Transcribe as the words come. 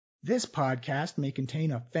This podcast may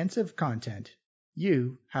contain offensive content.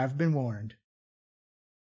 You have been warned.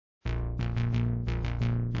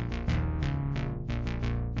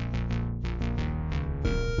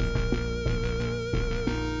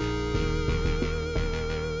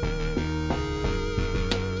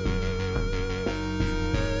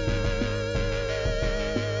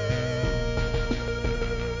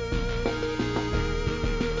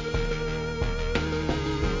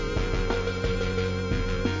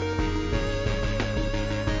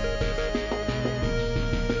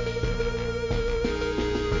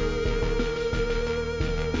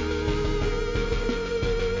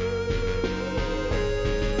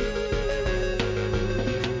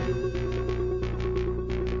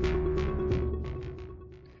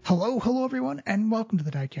 Hello everyone, and welcome to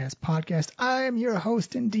the Diecast podcast. I am your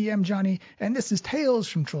host and DM Johnny, and this is Tales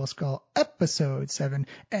from Trollskull, episode 7,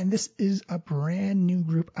 and this is a brand new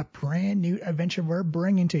group, a brand new adventure we're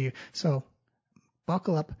bringing to you. So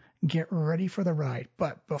buckle up, get ready for the ride.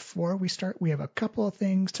 But before we start, we have a couple of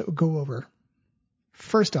things to go over.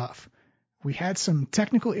 First off, we had some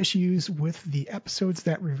technical issues with the episodes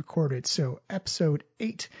that we recorded. So episode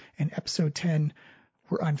 8 and episode 10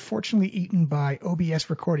 were unfortunately eaten by OBS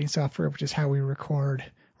recording software, which is how we record,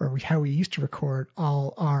 or how we used to record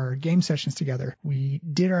all our game sessions together. We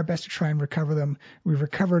did our best to try and recover them. We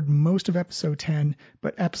recovered most of episode 10,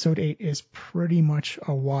 but episode 8 is pretty much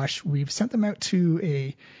a wash. We've sent them out to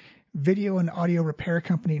a video and audio repair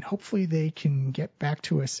company, and hopefully they can get back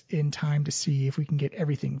to us in time to see if we can get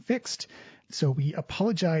everything fixed. So we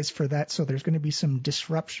apologize for that. So there's going to be some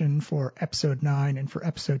disruption for episode 9 and for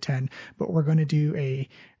episode 10, but we're going to do a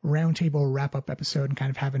roundtable wrap-up episode and kind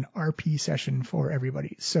of have an RP session for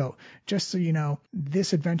everybody. So just so you know,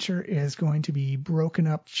 this adventure is going to be broken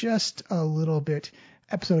up just a little bit.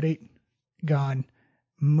 Episode 8 gone.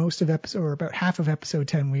 Most of episode, or about half of episode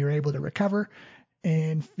 10, we were able to recover,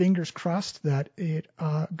 and fingers crossed that it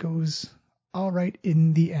goes all right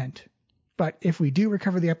in the end. But if we do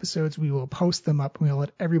recover the episodes, we will post them up and we'll let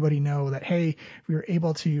everybody know that, hey, we were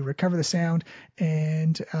able to recover the sound,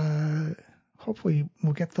 and hopefully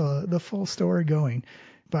we'll get the full story going.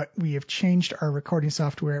 But we have changed our recording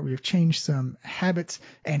software. We have changed some habits,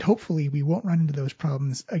 and hopefully we won't run into those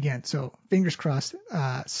problems again. So fingers crossed.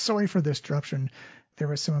 Sorry for this disruption. There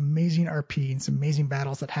was some amazing RP and some amazing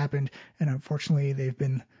battles that happened, and unfortunately they've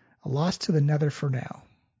been lost to the nether for now.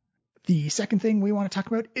 The second thing we want to talk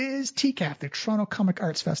about is TCAF, the Toronto Comic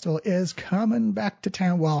Arts Festival, is coming back to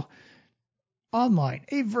town. Well, online,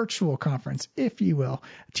 a virtual conference, if you will.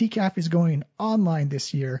 TCAF is going online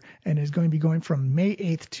this year and is going to be going from May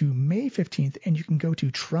 8th to May 15th. And you can go to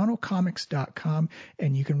torontocomics.com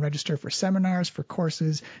and you can register for seminars, for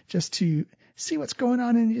courses, just to see what's going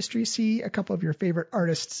on in the industry, see a couple of your favorite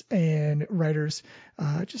artists and writers,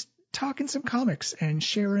 just talking some comics and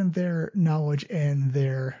sharing their knowledge and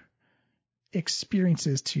their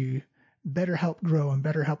experiences to better help grow and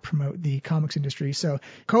better help promote the comics industry. So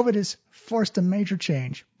COVID has forced a major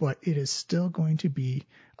change, but it is still going to be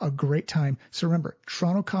a great time. So remember,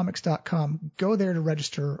 torontocomics.com, go there to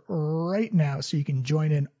register right now so you can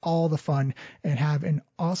join in all the fun and have an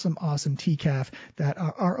awesome TCAF that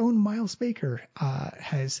our own Miles Baker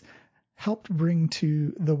has helped bring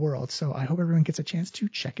to the world. So I hope everyone gets a chance to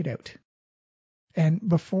check it out. And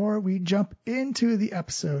before we jump into the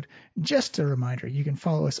episode, just a reminder, you can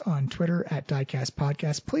follow us on Twitter at Diecast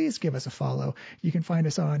Podcast. Please give us a follow. You can find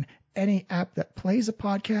us on any app that plays a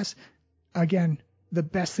podcast. Again, the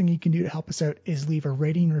best thing you can do to help us out is leave a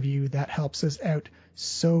rating review. That helps us out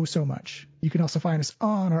so much. You can also find us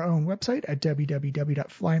on our own website at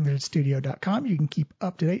www.flyinglizardstudio.com. You can keep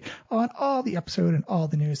up to date on all the episode and all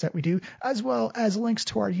the news that we do, as well as links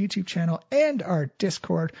to our YouTube channel and our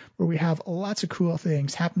Discord, where we have lots of cool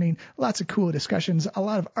things happening, lots of cool discussions, a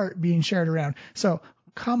lot of art being shared around. So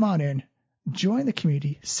come on in, join the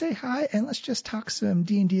community, say hi, and let's just talk some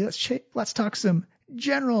D&D. Let's talk some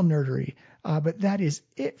general nerdery. But that is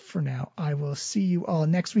it for now. I will see you all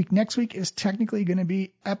next week. Next week is technically going to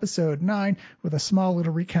be episode 9 with a small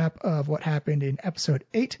little recap of what happened in episode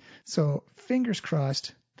 8. So fingers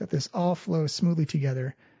crossed that this all flows smoothly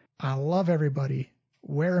together. I love everybody.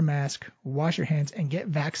 Wear a mask, wash your hands, and get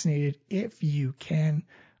vaccinated if you can.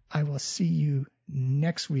 I will see you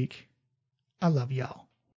next week. I love y'all.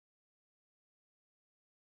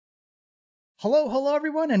 Hello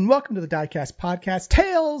everyone, and welcome to the Diecast podcast,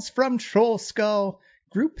 Tales from Trollskull,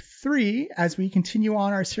 Group 3, as we continue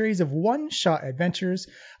on our series of one-shot adventures.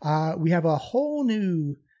 We have a whole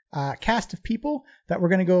new cast of people that we're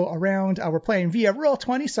going to go around. We're playing via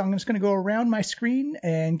Roll20, so I'm just going to go around my screen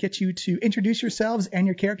and get you to introduce yourselves and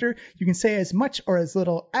your character. You can say as much or as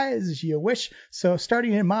little as you wish. So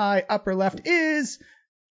starting in my upper left is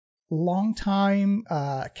longtime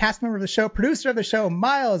cast member of the show, producer of the show,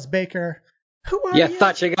 Miles Baker. Who are you?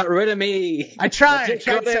 Thought you got rid of me. I tried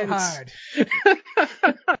so hard.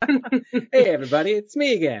 Hey, everybody, it's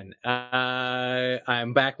me again.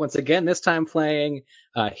 I'm back once again, this time playing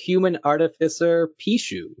Human Artificer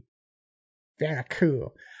Pishu. Very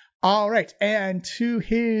cool. All right, and to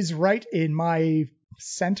his right in my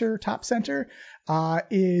center, top center,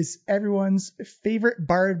 is everyone's favorite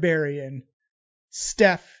barbarian,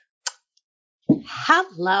 Steph.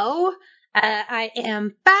 Hello. I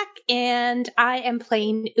am back, and I am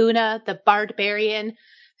playing Una, the barbarian,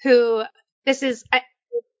 who this is,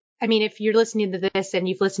 I mean, if you're listening to this and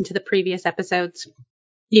you've listened to the previous episodes,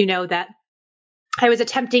 you know that I was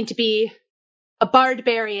attempting to be a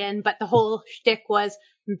barbarian, but the whole shtick was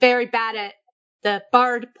very bad at the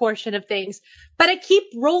bard portion of things. But I keep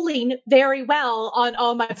rolling very well on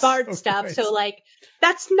all my bard stuff, nice. so like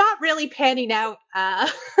that's not really panning out.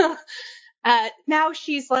 Now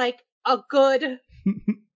she's like a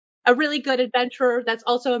really good adventurer that's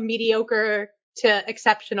also a mediocre to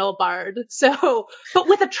exceptional bard. So, but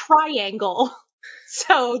with a triangle.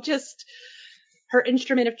 So just her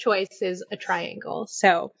instrument of choice is a triangle.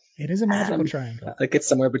 So it is a magical triangle. Like it's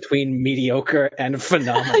somewhere between mediocre and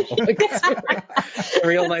phenomenal. It's a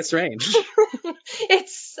real nice range.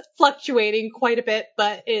 It's fluctuating quite a bit,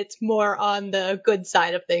 but it's more on the good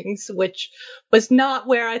side of things, which was not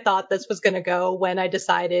where I thought this was going to go when I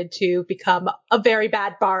decided to become a very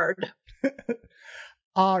bad bard.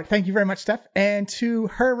 Thank you very much, Steph. And to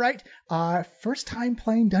her right, first time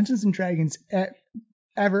playing Dungeons and Dragons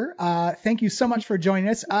ever. Thank you so much for joining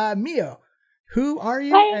us. Mio, who are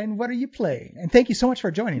you and what are you playing? And thank you so much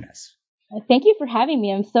for joining us. Thank you for having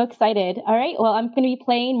me. I'm so excited. All right. Well, I'm going to be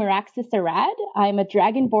playing Miraxis Arad. I'm a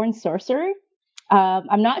dragonborn sorcerer.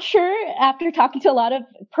 I'm not sure after talking to a lot of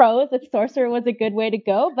pros if sorcerer was a good way to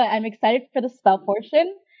go, but I'm excited for the spell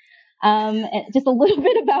portion. And just a little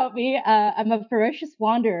bit about me. I'm a ferocious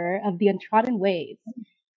wanderer of the untrodden ways.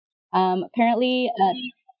 Apparently,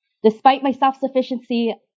 despite my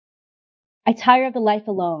self-sufficiency, I tire of the life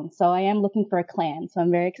alone. So I am looking for a clan. So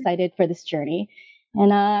I'm very excited for this journey.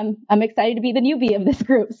 And I'm excited to be the newbie of this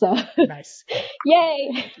group. So nice.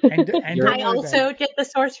 Yay. And I also get the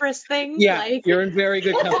sorceress thing. Yeah, you're in very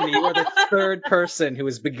good company. You are the third person who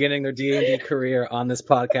is beginning their D&D career on this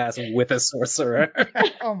podcast with a sorcerer.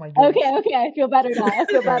 Oh my god. Okay. I feel better now. I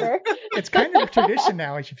feel better. It's kind of a tradition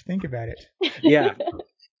now, if you think about it. Yeah.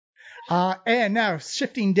 And now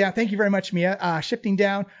shifting down, thank you very much, Mia. Shifting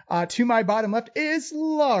down to my bottom left is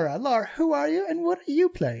Laura. Laura, who are you and what are you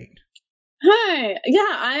playing? Hi.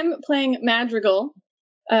 Yeah, I'm playing Madrigal.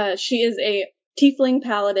 She is a tiefling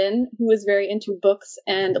paladin who is very into books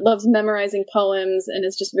and loves memorizing poems and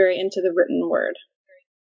is just very into the written word.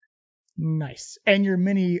 Nice. And your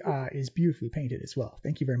mini is beautifully painted as well.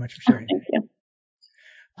 Thank you very much for sharing. Thank you.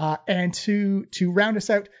 And to round us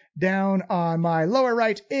out down on my lower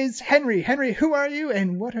right is Henry. Henry, who are you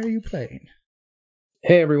and what are you playing?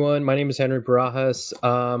 Hey everyone, my name is Henry Barajas.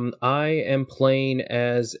 I am playing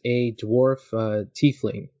as a dwarf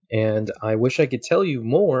tiefling, and I wish I could tell you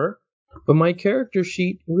more, but my character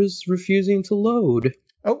sheet was refusing to load.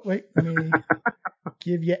 Oh, wait, let me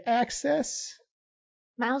give you access.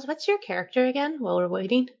 Miles, what's your character again while we're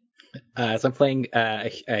waiting? So I'm playing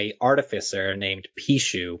a artificer named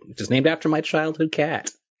Pishu, which is named after my childhood cat.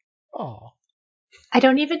 Oh. I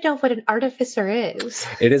don't even know what an artificer is.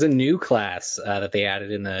 It is a new class that they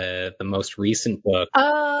added in the most recent book.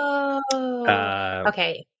 Oh,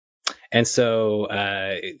 okay. And so,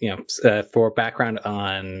 for background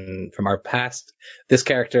from our past, this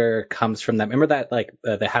character comes from that. Remember that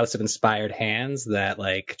the House of Inspired Hands, that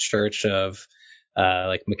like church of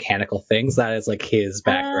mechanical things. That is like his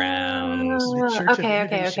background.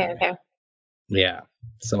 Okay. Yeah.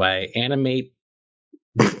 So I animate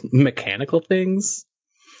mechanical things.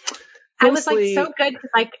 I was like so good.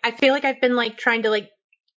 Like I feel like I've been like trying to like,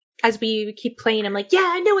 as we keep playing, I'm like, yeah,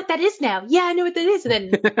 I know what that is now. Yeah, I know what that is.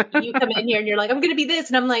 And then you come in here and you're like, I'm going to be this.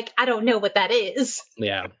 And I'm like, I don't know what that is.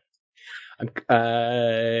 Yeah.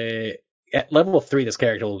 At level 3, this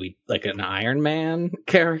character will be like an Iron Man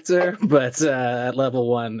character, but at level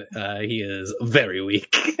 1, he is very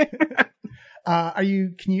weak.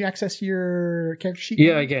 Can you access your character sheet?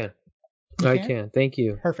 Yeah, I can. I can. Thank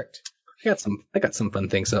you. Perfect. I got some fun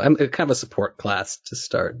things. So I'm kind of a support class to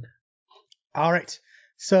start. All right.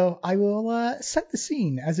 So I will set the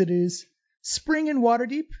scene as it is spring in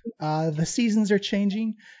Waterdeep. The seasons are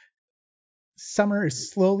changing. Summer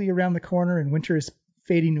is slowly around the corner, and winter is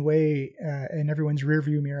fading away in everyone's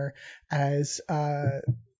rearview mirror as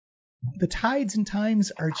the tides and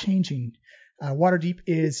times are changing. Waterdeep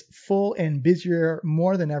is full and busier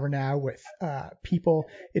more than ever now with people.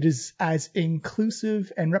 It is as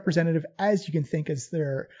inclusive and representative as you can think, as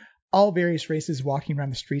there are all various races walking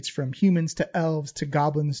around the streets, from humans to elves to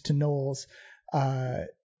goblins to gnolls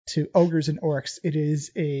to ogres and orcs. It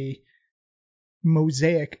is a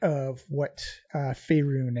mosaic of what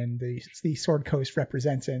Faerun and the Sword Coast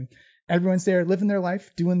represents, and everyone's there living their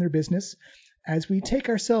life, doing their business, as we take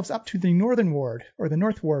ourselves up to the Northern Ward, or the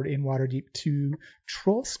North Ward in Waterdeep, to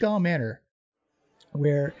Trollskull Manor,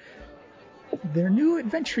 where their new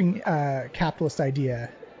adventuring capitalist idea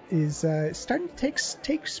is starting to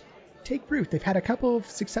take root. They've had a couple of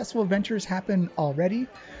successful adventures happen already.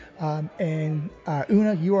 And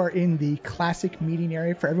Una, you are in the classic meeting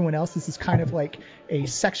area. For everyone else, this is kind of like a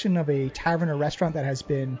section of a tavern or restaurant that has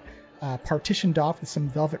been partitioned off with some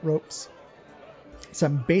velvet ropes.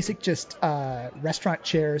 Some basic just restaurant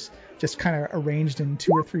chairs just kind of arranged in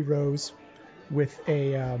 2 or 3 rows with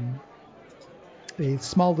a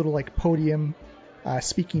small little like podium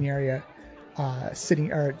speaking area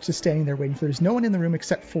sitting or just standing there waiting. There's no one in the room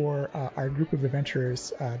except for our group of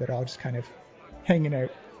adventurers that are all just kind of hanging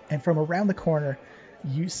out. And from around the corner,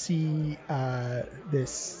 you see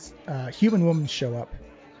this human woman show up,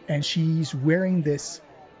 and she's wearing this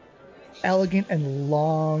elegant and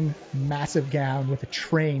long, massive gown with a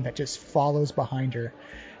train that just follows behind her.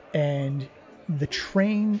 And the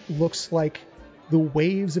train looks like the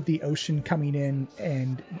waves of the ocean coming in,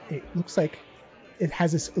 and it looks like it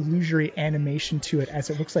has this illusory animation to it, as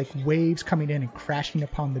it looks like waves coming in and crashing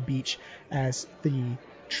upon the beach as the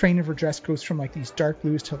train of her dress goes from like these dark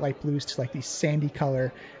blues to light blues to like these sandy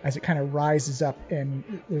color as it kind of rises up,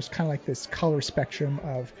 and there's kind of like this color spectrum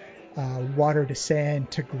of water to sand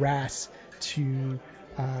to grass to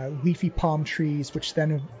leafy palm trees, which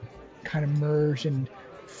then kind of merge and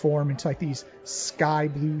form into like these sky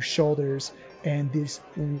blue shoulders and this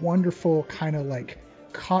wonderful kind of like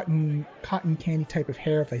cotton candy type of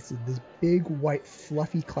hair, like this big white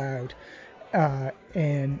fluffy cloud.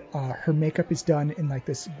 And her makeup is done in like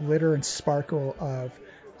this glitter and sparkle of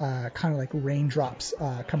kind of like raindrops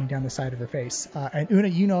coming down the side of her face. And Una,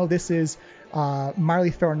 you know this is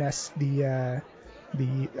Marley Thorness, the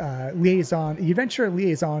liaison, the adventure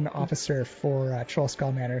liaison officer for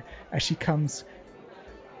Trollskull Manor, as she comes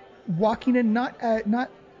walking in, not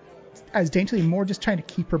as daintily, more just trying to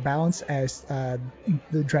keep her balance, as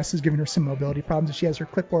the dress is giving her some mobility problems. She has her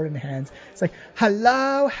clipboard in her hands. It's like,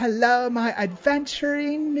 hello, my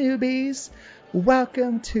adventuring newbies.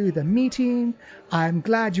 Welcome to the meeting. I'm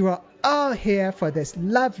glad you are all here for this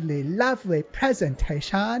lovely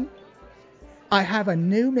presentation. I have a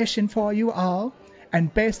new mission for you all,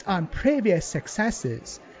 and based on previous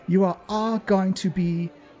successes, you are all going to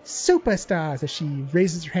be superstars. As she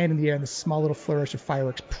raises her hand in the air and this small little flourish of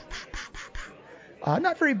fireworks.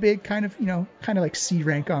 Not very big, kind of like C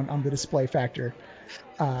rank on the display factor.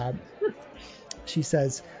 She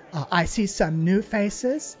says, I see some new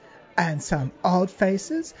faces and some old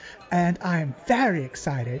faces, and I am very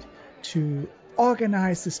excited to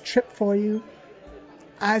organize this trip for you.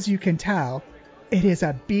 As you can tell, it is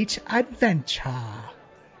a beach adventure.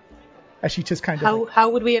 As she just kind of... How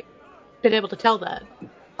would we have been able to tell that?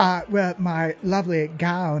 Well, my lovely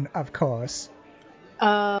gown, of course.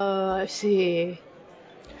 I see.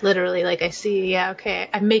 Literally, like I see. Yeah, okay.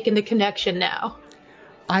 I'm making the connection now.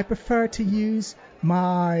 I prefer to use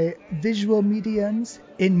my visual mediums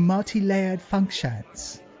in multi-layered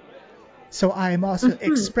functions. So I am also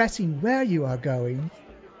expressing where you are going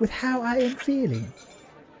with how I am feeling.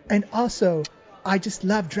 And also, I just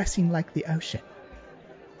love dressing like the ocean.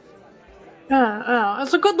 Oh,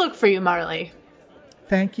 it's a good look for you, Marley.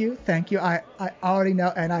 Thank you. I already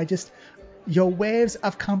know, and your waves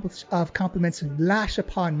of compliments lash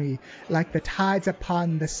upon me like the tides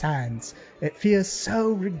upon the sands. It feels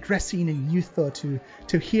so regressing and youthful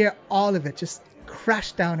to hear all of it just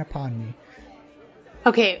crash down upon me.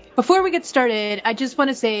 Okay, before we get started, I just want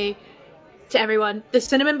to say to everyone, the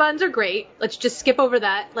cinnamon buns are great. Let's just skip over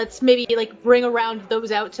that. Let's maybe bring around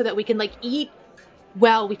those out so that we can eat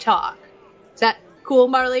while we talk. Is that cool,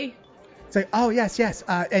 Marley? It's like, oh, yes.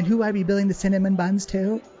 And who I be billing the cinnamon buns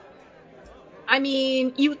to? I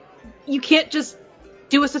mean, you can't just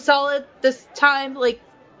do us a solid this time.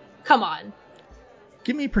 Come on.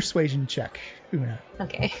 Give me a persuasion check, Una.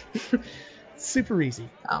 Okay. Super easy.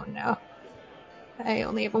 Oh, no. I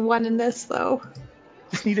only have a 1 in this, though.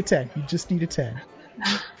 Just need a 10. You just need a 10.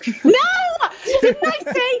 No! Didn't I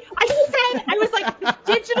say? I was like,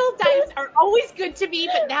 digital dice are always good to me,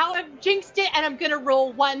 but now I've jinxed it and I'm going to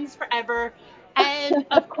roll ones forever. And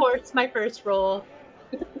of course, my first roll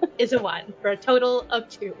is a 1 for a total of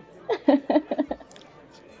 2.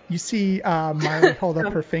 You see Marley hold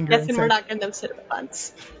up her finger and Guessing say, we're not getting those cinema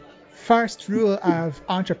buns. first rule of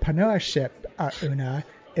entrepreneurship, Una,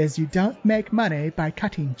 is you don't make money by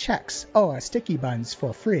cutting checks or sticky buns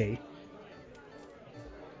for free.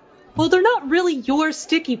 Well, they're not really your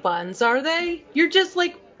sticky buns, are they? You're just,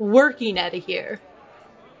 like, working out of here.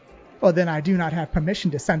 Well, then I do not have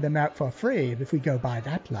permission to send them out for free if we go by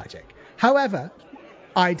that logic. However,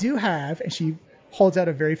 I do have, and she holds out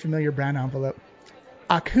a very familiar brown envelope,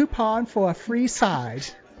 a coupon for a free side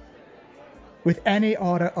with any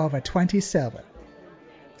order over 20 silver.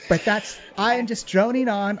 But I am just droning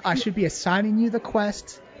on. I should be assigning you the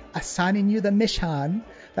quest, assigning you the mission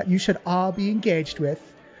that you should all be engaged with.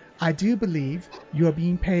 I do believe you are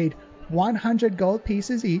being paid 100 gold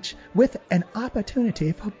pieces each with an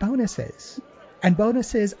opportunity for bonuses. And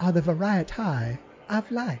bonuses are the variety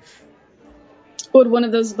of life. Would one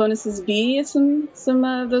of those bonuses be some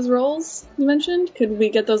of those rolls you mentioned? Could we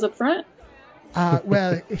get those up front?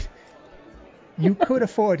 Well, you could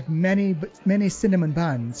afford many cinnamon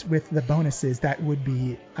buns with the bonuses that would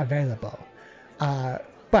be available.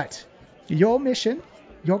 But your mission,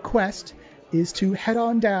 your quest, is to head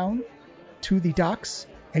on down to the docks,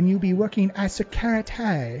 and you'll be working as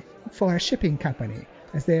security for a shipping company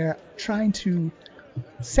as they're trying to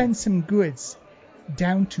send some goods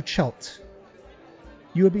down to Chult.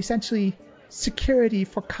 You will be essentially security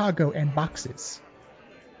for cargo and boxes.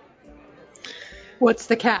 What's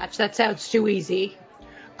the catch? That sounds too easy.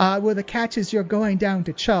 Well, the catch is you're going down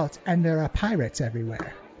to Chult, and there are pirates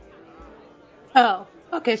everywhere. Oh,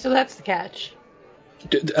 okay, so that's the catch.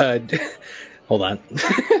 Hold on.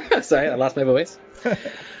 Sorry, I lost my voice.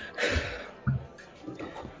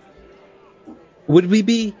 Would we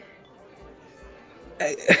be...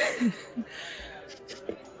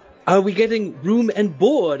 Are we getting room and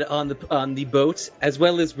board on the boat as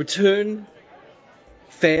well as return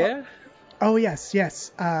fare? Oh yes.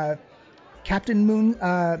 Captain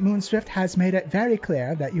Moonswift has made it very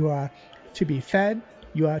clear that you are to be fed,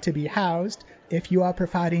 you are to be housed, if you are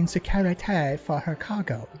providing security for her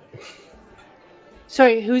cargo.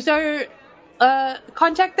 Sorry, who's our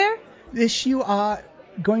contact there? You are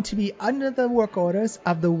going to be under the work orders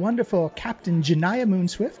of the wonderful Captain Janiyah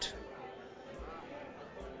Moonswift.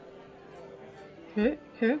 Who?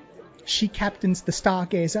 She captains the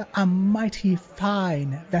Stargazer, a mighty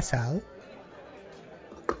fine vessel.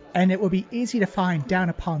 And it will be easy to find down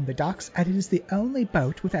upon the docks, and it is the only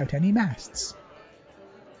boat without any masts.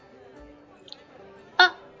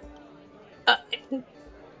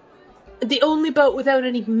 The only boat without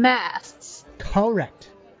any masts.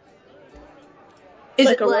 Correct. Is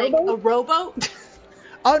Like it like a rowboat?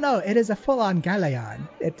 Oh no, it is a full-on galleon.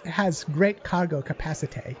 It has great cargo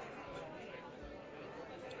capacity.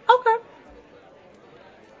 Okay.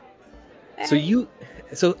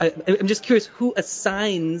 So I'm just curious, who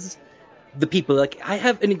assigns the people? Like, I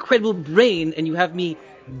have an incredible brain, and you have me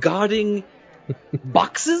guarding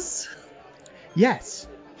boxes? Yes,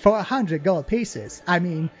 for 100 gold pieces. I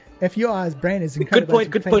mean, if yours brain is incredible.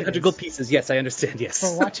 Good point. 100 gold pieces. Yes, I understand. Yes.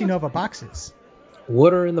 For watching over boxes.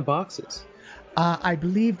 What are in the boxes? I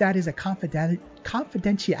believe that is a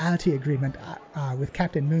confidentiality agreement with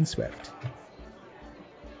Captain Moonswift.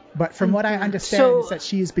 But from what I understand is that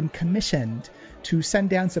she has been commissioned to send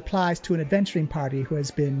down supplies to an adventuring party who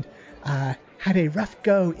has been had a rough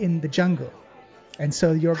go in the jungle. And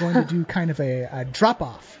so you're going to do kind of a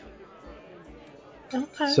drop-off.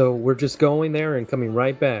 Okay. So we're just going there and coming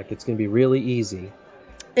right back. It's going to be really easy.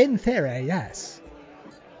 In theory, yes.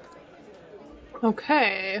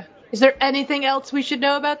 Okay. Is there anything else we should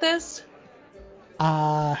know about this?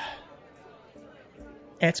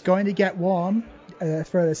 It's going to get warm the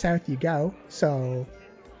further south you go, so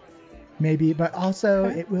maybe, but also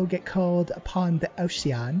it will get cold upon the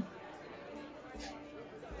ocean.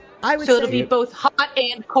 So it'll be both hot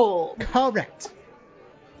and cold. Correct.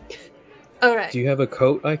 All right. Do you have a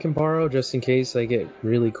coat I can borrow just in case I get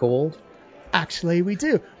really cold? Actually, we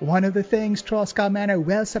do. One of the things Trollskull Manor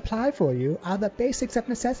will supply for you are the basics of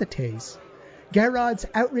necessities. Gerard's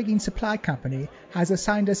Outrigging Supply Company has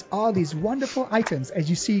assigned us all these wonderful items, as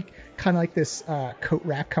you see kind of like this coat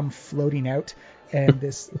rack come floating out, and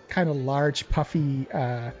this kind of large, puffy,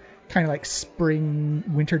 kind of like spring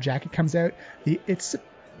winter jacket comes out. It's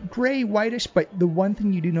gray, whitish, but the one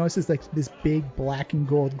thing you do notice is like this big black and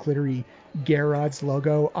gold glittery Gerard's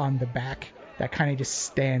logo on the back that kind of just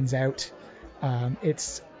stands out.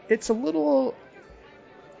 It's it's a little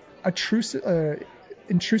intrusive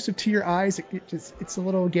to your eyes. It's a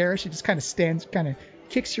little garish. It just kind of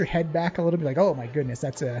kicks your head back a little bit, like, oh my goodness,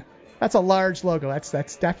 that's a large logo.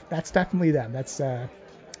 That's definitely them.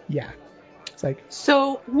 Yeah. It's like,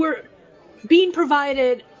 So we're being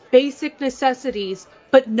provided basic necessities,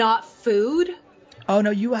 but not food? oh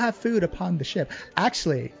no, you will have food upon the ship.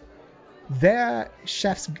 Actually, their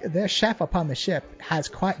chef upon the ship has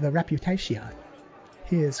quite the reputation.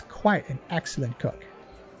 He is quite an excellent cook.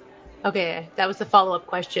 Okay, that was the follow-up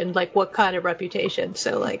question. Like, what kind of reputation?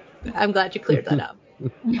 So, like, I'm glad you cleared that up.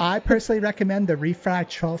 I personally recommend the refried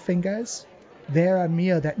troll fingers. They're a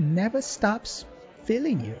meal that never stops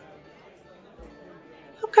filling you.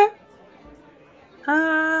 Okay.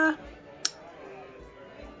 I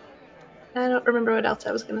don't remember what else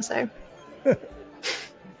I was going to say.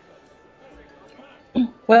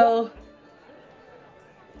 Well,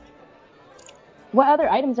 What other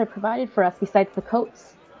items are provided for us besides the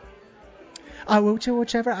coats?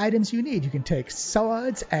 Whichever items you need. You can take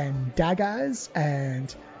swords and daggers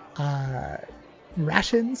and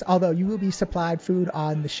rations, although you will be supplied food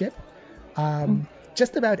on the ship.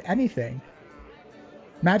 Just about anything.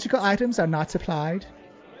 Magical items are not supplied.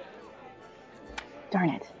 Darn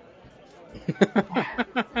it.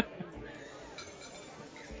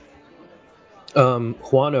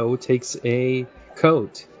 Juano takes a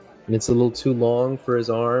coat, and it's a little too long for his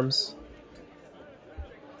arms,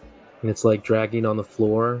 and it's like dragging on the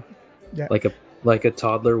floor, Yeah. like a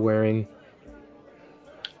toddler wearing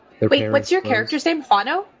their wait, parents' what's your clothes. character's name?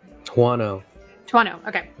 Juano? Juano. Juano,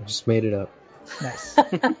 okay. I just made it up. Nice. I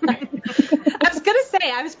was going to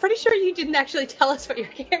say, I was pretty sure you didn't actually tell us what your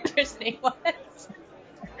character's name was.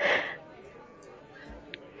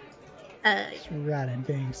 Writing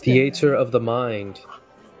things. Theater of the mind.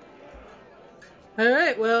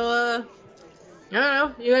 Alright, well, I don't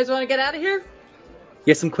know. You guys want to get out of here?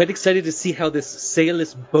 Yes, I'm quite excited to see how this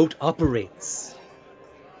sailless boat operates.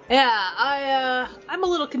 Yeah, I'm a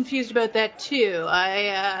little confused about that too.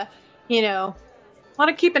 I want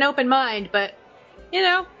to keep an open mind, but,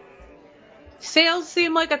 sails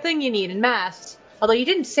seem like a thing you need in mass. Although you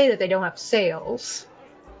didn't say that they don't have sails.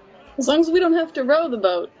 As long as we don't have to row the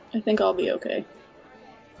boat, I think I'll be okay.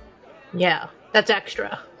 Yeah, that's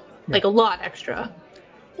extra. Like a lot extra.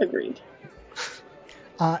 Agreed.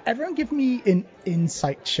 Everyone give me an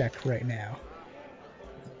insight check right now.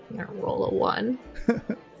 I'm gonna roll a 1.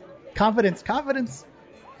 Confidence.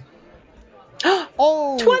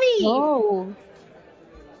 Oh! 20! Oh.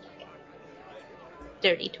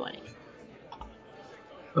 Dirty 20.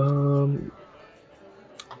 Trying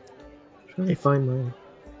to find mine.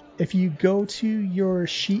 If you go to your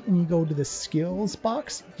sheet and you go to the skills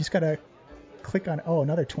box, you just gotta click on,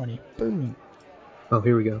 another 20. Boom. Oh,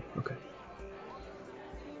 here we go. Okay.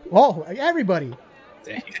 Oh, everybody.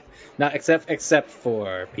 Not except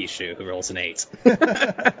for Pishu, who rolls an 8.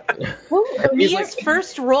 Mia's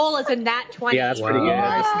first roll is a nat 20. Yeah, that's pretty good.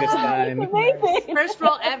 Wow. Good time. Amazing. First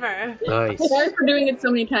roll ever. Nice. Sorry for doing it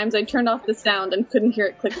so many times. I turned off the sound and couldn't hear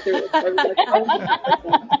it click through. So I was like,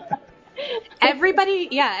 oh.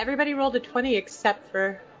 Everybody rolled a 20 except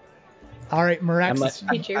for All right,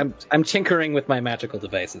 Miraxis. I'm tinkering with my magical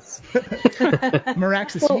devices.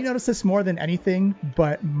 Miraxis, you notice this more than anything,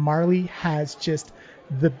 but Marley has just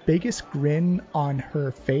the biggest grin on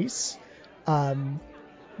her face.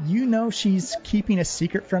 You know she's keeping a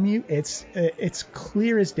secret from you. It's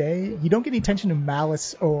clear as day. You don't get any attention to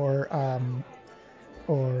malice or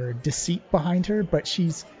deceit behind her, but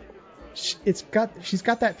she's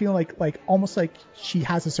got that feeling like almost like she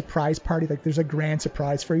has a surprise party. Like there's a grand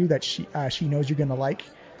surprise for you that she knows you're gonna like,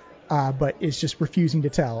 but is just refusing to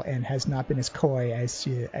tell and has not been as coy as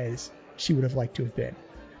she would have liked to have been.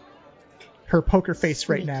 Her poker face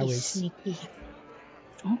right now is sneaky.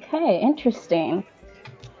 Okay, interesting.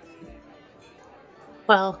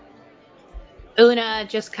 Well, Una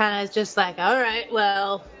just kind of just like, all right,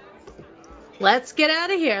 well, let's get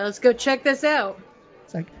out of here. Let's go check this out.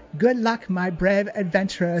 it's like, good luck, my brave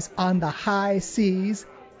adventurers on the high seas.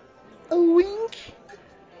 A wink.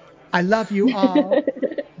 I love you all.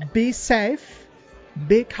 Be safe,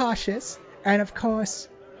 be cautious, and of course,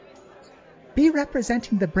 be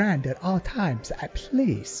representing the brand at all times,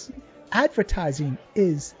 please. Advertising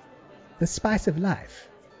is the spice of life.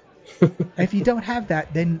 If you don't have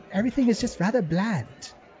that, then everything is just rather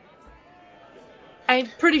bland. I'm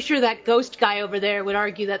pretty sure that ghost guy over there would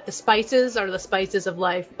argue that the spices are the spices of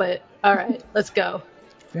life, but all right, let's go.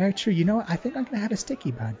 Very true. You know what? I think I'm going to have a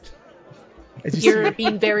sticky bun. You're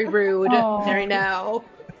being very rude right now.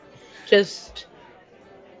 Just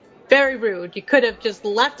very rude. You could have just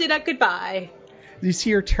left it at goodbye. you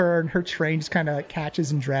see her turn, her train just kind of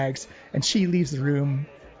catches and drags, and she leaves the room.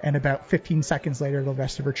 And about 15 seconds later, the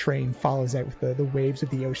rest of her train follows out with the waves of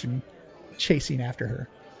the ocean chasing after her.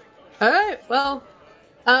 All right, well,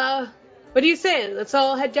 what do you say? Let's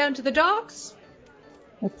all head down to the docks?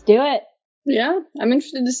 Let's do it. Yeah, I'm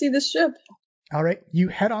interested to see this ship. All right, you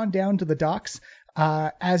head on down to the docks.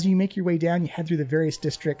 As you make your way down, you head through the various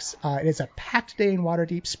districts. It is a packed day in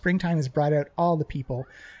Waterdeep. Springtime has brought out all the people.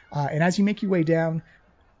 And as you make your way down,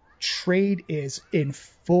 trade is in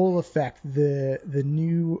full effect. The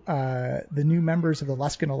new members of the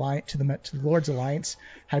Luskan Alliance to the Lord's Alliance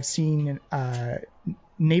have seen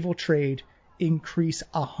naval trade increase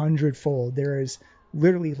 100-fold. There is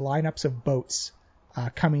literally lineups of boats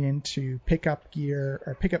coming in to pick up gear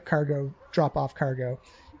or pick up cargo, drop off cargo.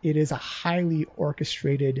 It is a highly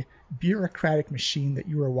orchestrated, bureaucratic machine that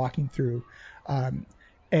you are walking through.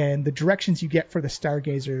 And the directions you get for the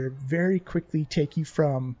Stargazer very quickly take you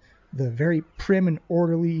from the very prim and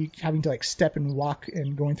orderly, having to like step and walk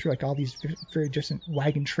and going through like all these very distant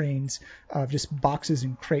wagon trains of just boxes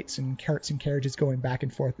and crates and carts and carriages going back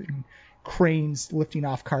and forth, and cranes lifting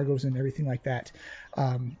off cargoes and everything like that.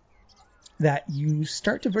 That you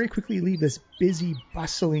start to very quickly leave this busy,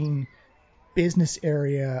 bustling business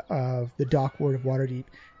area of the dock ward of Waterdeep,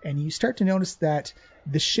 and you start to notice that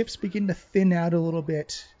the ships begin to thin out a little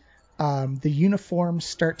bit. The uniforms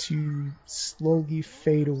start to slowly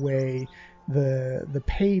fade away. The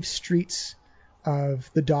paved streets of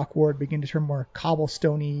the dock ward begin to turn more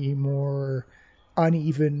cobblestoney, more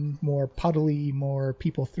uneven, more puddly, more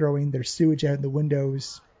people throwing their sewage out the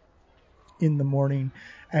windows in the morning.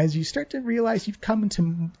 As you start to realize you've come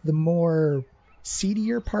into the more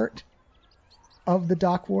seedier part of the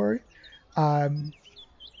dock ward,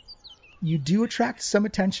 you do attract some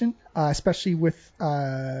attention, especially with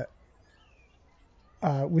your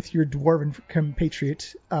dwarven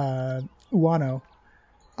compatriot Uano,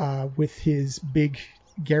 with his big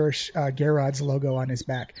Garrod's logo on his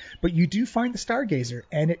back. But you do find the Stargazer,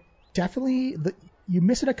 and it definitely you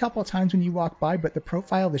miss it a couple of times when you walk by, but the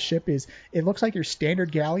profile of the ship is, it looks like your standard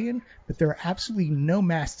galleon, but there are absolutely no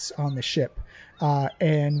masts on the ship.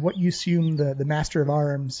 And what you assume the Master of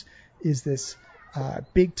Arms is this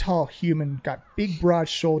big, tall human, got big, broad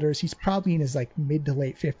shoulders. He's probably in his like mid to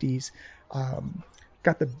late 50s.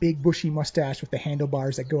 Got the big, bushy mustache with the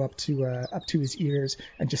handlebars that go up to his ears,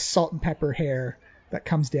 and just salt and pepper hair that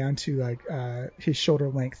comes down to like his shoulder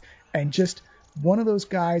length, and just one of those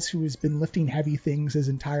guys who has been lifting heavy things his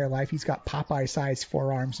entire life. He's got Popeye-sized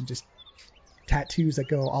forearms and just tattoos that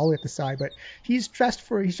go all the way up the side, but he's dressed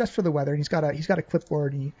for the weather, and he's got a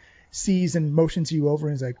clipboard, and he sees and motions you over,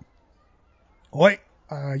 and he's like, "Oi,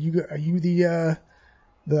 are you the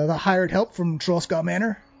hired help from Trollskull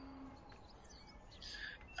Manor?"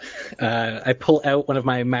 I pull out one of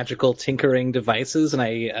my magical tinkering devices, and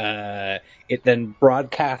it then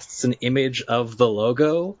broadcasts an image of the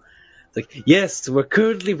logo. It's like, yes, we're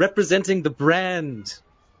currently representing the brand.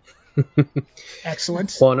 Excellent.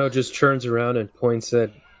 Wano just turns around and points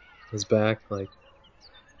at his back, like,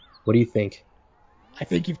 what do you think? I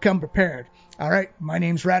think you've come prepared. All right, my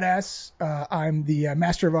name's Radass. I'm the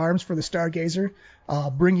Master of Arms for the Stargazer.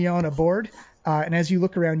 I'll bring you on aboard. And as you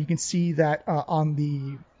look around, you can see that on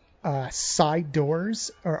the side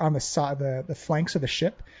doors, or on the flanks of the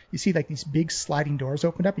ship, you see like these big sliding doors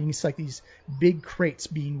opened up, and you see like these big crates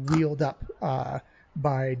being wheeled up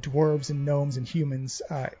by dwarves and gnomes and humans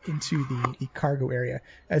into the cargo area.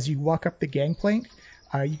 As you walk up the gangplank,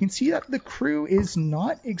 you can see that the crew is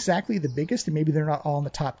not exactly the biggest, and maybe they're not all on the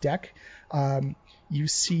top deck. You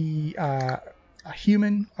see a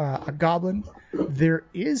human, a goblin. There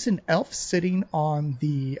is an elf sitting on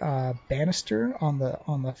the banister on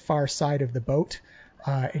the far side of the boat,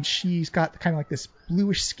 and she's got kind of like this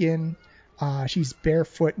bluish skin. She's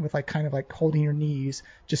barefoot with like kind of like holding her knees,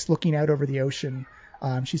 just looking out over the ocean.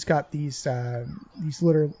 She's got these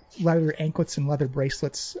leather anklets and leather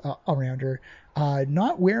bracelets around her.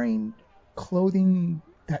 Not wearing clothing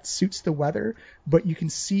that suits the weather, but you can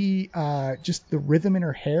see just the rhythm in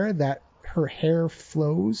her hair, that her hair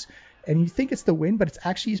flows, and you think it's the wind, but it's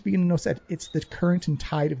actually, you beginning to notice that it's the current and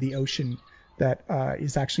tide of the ocean that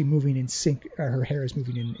is actually moving in sync. Her hair is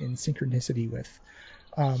moving in synchronicity with.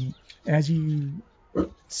 As you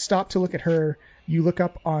stop to look at her, you look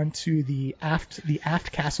up onto the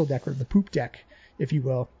aft castle deck, or the poop deck, if you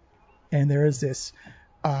will, and there is this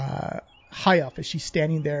high elf. As she's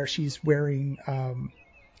standing there, she's wearing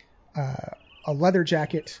a leather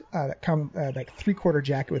jacket like 3/4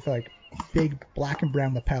 jacket with like big black and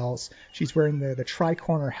brown lapels. She's wearing the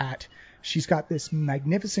tri-corner hat She's got this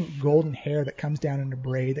magnificent golden hair that comes down in a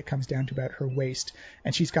braid that comes down to about her waist.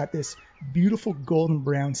 And she's got this beautiful golden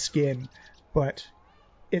brown skin, but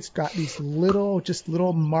it's got these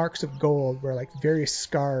little marks of gold where like various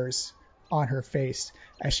scars on her face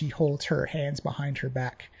as she holds her hands behind her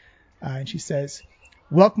back. And she says,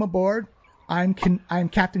 "Welcome aboard. I'm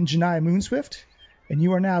Captain Janai Moonswift, and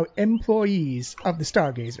you are now employees of the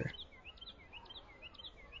Stargazer."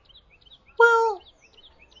 Well,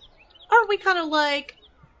 aren't we kind of like,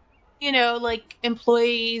 like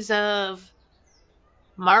employees of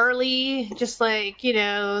Marley? Just like,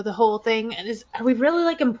 the whole thing. And are we really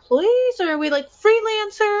like employees, or are we like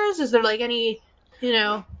freelancers? Is there like any,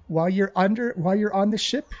 While you're on the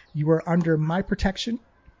ship, you are under my protection,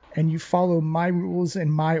 and you follow my rules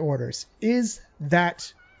and my orders. Is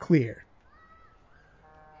that clear?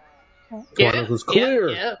 Chronicles clear.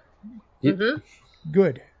 Yeah. Mm-hmm.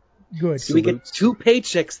 Good. Do we get 2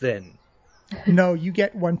 paychecks then? No, you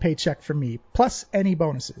get 1 paycheck from me, plus any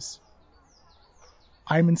bonuses.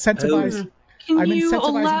 I'm incentivized. Can you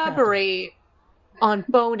elaborate on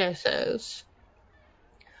bonuses?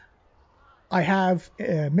 I have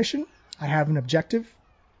a mission, I have an objective,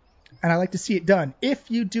 and I like to see it done.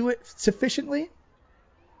 If you do it sufficiently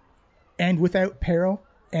and without peril,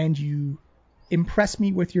 and you impress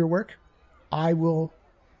me with your work, I will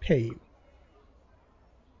pay you.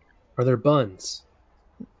 Are there buns?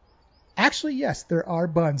 Actually, yes, there are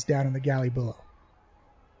buns down in the galley below.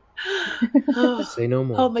 Say no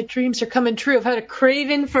more. Oh, my dreams are coming true. I've had a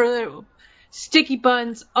craving for sticky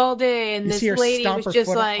buns all day, and You this see her lady stomp was her just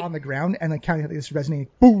foot like, on the ground, and the counting this resonating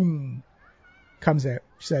boom comes out.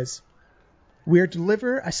 She says, "We are to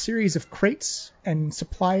deliver a series of crates and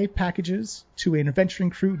supply packages to an adventuring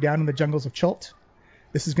crew down in the jungles of Chult.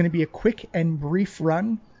 This is going to be a quick and brief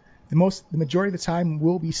run. The majority of the time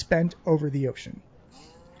will be spent over the ocean.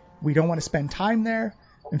 We don't want to spend time there.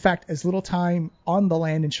 In fact, as little time on the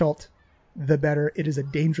land in Chult, the better. It is a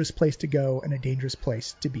dangerous place to go and a dangerous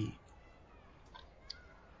place to be.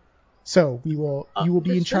 So you will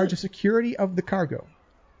be in charge of security of the cargo.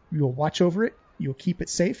 You will watch over it. You will keep it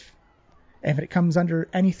safe. And if it comes under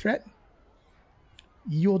any threat,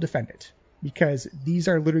 you will defend it. Because these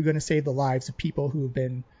are literally going to save the lives of people who have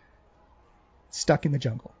been stuck in the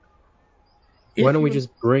jungle." Why don't we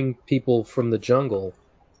just bring people from the jungle?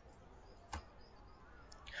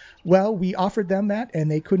 Well, we offered them that, and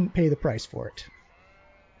they couldn't pay the price for it.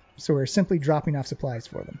 So we're simply dropping off supplies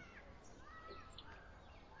for them.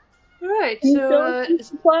 right, Can you so, show us these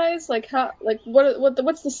supplies? Like how? Like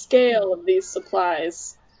what's the scale of these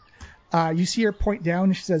supplies? You see her point down,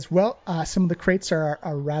 and she says, "Well, some of the crates are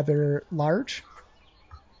rather large.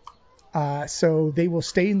 So they will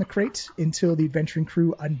stay in the crate until the adventuring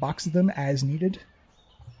crew unboxes them as needed.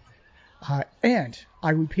 And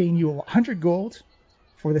I will be paying you 100 gold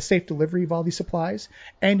for the safe delivery of all these supplies.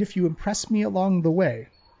 And if you impress me along the way,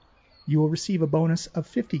 you will receive a bonus of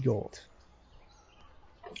 50 gold."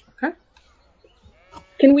 okay.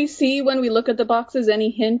 Can we see when we look at the boxes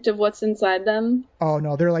any hint of what's inside them? Oh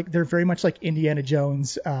no, they're very much like Indiana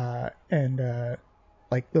Jones and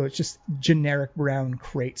like those just generic brown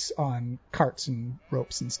crates on carts and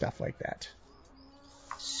ropes and stuff like that.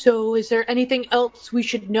 So is there anything else we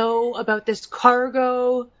should know about this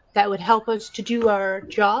cargo that would help us to do our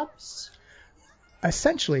jobs?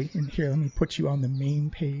 Essentially, and here, let me put you on the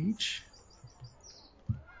main page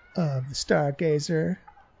of the Stargazer.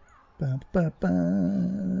 Bap.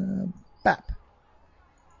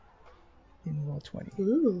 In roll 20.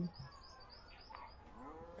 Ooh.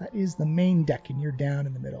 That is the main deck, and you're down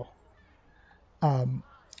in the middle.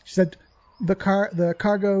 She said the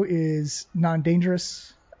cargo is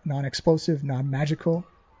non-dangerous, non-explosive, non-magical.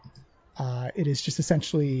 It is just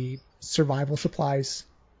essentially survival supplies,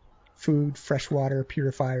 food, fresh water,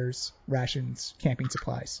 purifiers, rations, camping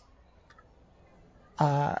supplies.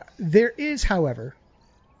 There is, however,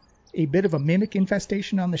 a bit of a mimic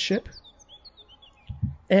infestation on the ship.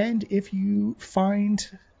 And if you find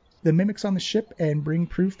the mimics on the ship and bring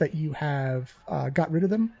proof that you have got rid of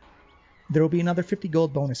them, there will be another 50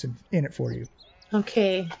 gold bonus in it for you.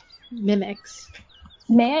 Okay, mimics.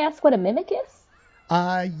 May I ask what a mimic is?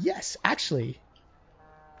 Yes, actually.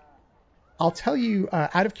 I'll tell you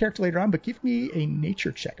out of character later on, but give me a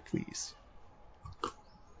nature check, please.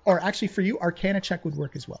 Or actually, for you, Arcana check would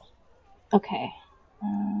work as well. Okay.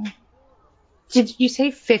 Did you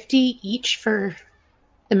say 50 each for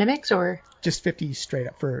the mimics, or? Just 50 straight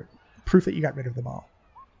up for proof that you got rid of them all.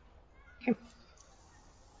 Okay.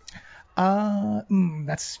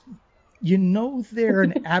 They're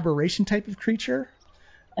an aberration type of creature.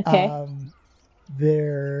 Okay.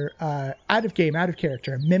 They're out of game, out of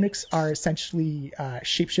character. Mimics are essentially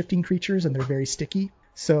shape-shifting creatures, and they're very sticky.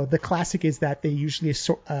 So the classic is that they usually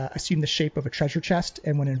assume the shape of a treasure chest,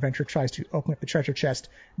 and when an adventurer tries to open up the treasure chest,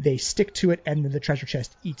 they stick to it, and then the treasure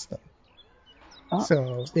chest eats them. Oh.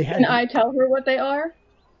 So they have. Can I tell her what they are?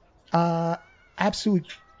 Absolutely.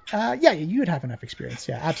 Yeah, you would have enough experience.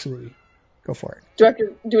 Yeah, absolutely. Go for it. Do I have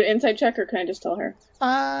to do an insight check, or can I just tell her?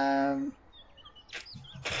 I'll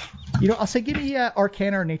say give me an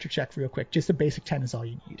Arcana or Nature check real quick. Just a basic 10 is all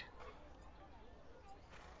you need.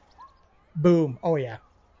 Boom. Oh, yeah.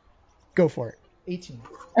 Go for it. 18.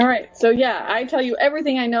 All right. So, yeah, I tell you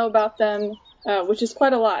everything I know about them, which is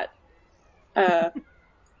quite a lot.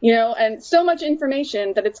 And so much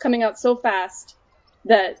information that it's coming out so fast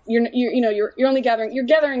that you're only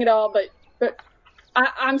gathering it all, but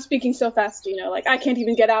I'm speaking so fast, I can't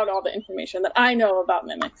even get out all the information that I know about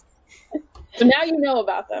mimics. So now you know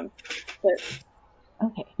about them. But,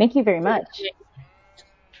 Okay, thank you very much.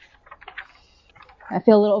 I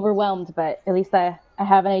feel a little overwhelmed, but at least I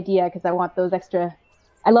have an idea because I want those extra.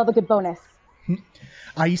 I love a good bonus.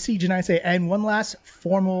 You see Janai say, and one last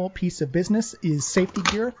formal piece of business is safety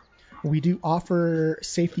gear. We do offer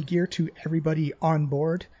safety gear to everybody on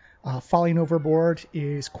board. Falling overboard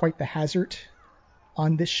is quite the hazard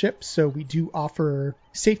on this ship, so we do offer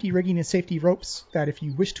safety rigging and safety ropes that if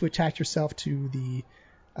you wish to attach yourself to the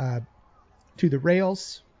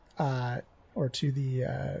rails or to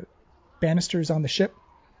the banisters on the ship,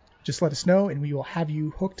 just let us know and we will have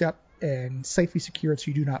you hooked up and safely secured so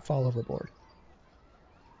you do not fall overboard.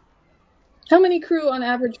 How many crew on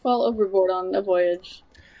average fall overboard on a voyage?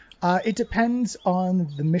 It depends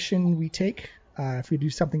on the mission we take. If we do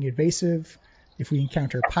something evasive, if we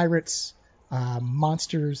encounter pirates,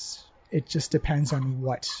 monsters, it just depends on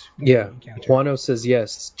what we encounter. Juano says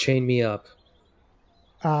yes. Chain me up.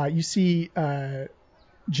 You see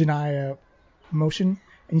Janaya motion,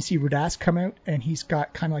 and you see Radas come out, and he's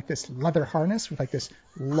got kind of like this leather harness with like this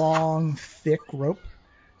long, thick rope.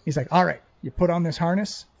 He's like, all right, you put on this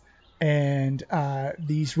harness, and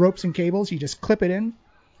these ropes and cables, you just clip it in,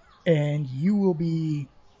 and you will be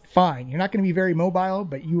fine. You're not going to be very mobile,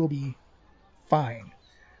 but you will be fine.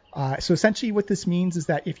 So essentially what this means is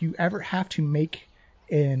that if you ever have to make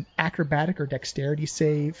an acrobatic or dexterity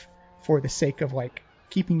save for the sake of like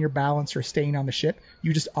keeping your balance or staying on the ship,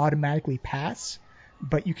 you just automatically pass,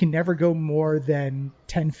 but you can never go more than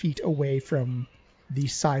 10 feet away from the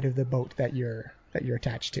side of the boat that you're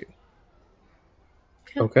attached to.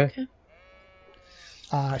 Okay.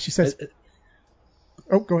 She says,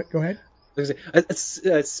 go ahead.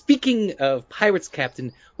 Speaking of pirates,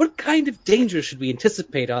 Captain, what kind of danger should we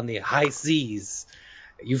anticipate on the high seas?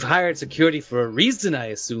 You've hired security for a reason, I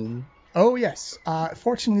assume. Oh, yes.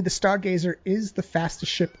 Fortunately, the Stargazer is the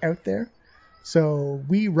fastest ship out there. So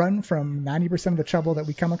we run from 90% of the trouble that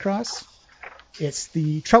we come across. It's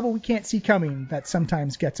the trouble we can't see coming that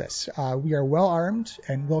sometimes gets us. We are well armed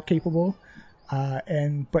and well capable,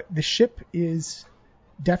 but the ship is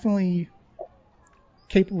definitely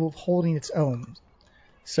capable of holding its own.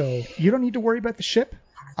 So you don't need to worry about the ship.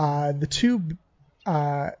 The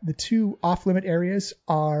two off-limit areas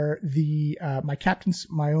are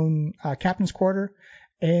my own captain's quarter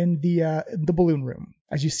and the balloon room.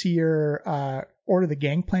 As you see your order the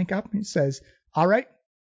gangplank up, it says, all right,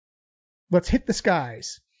 let's hit the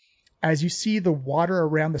skies. As you see the water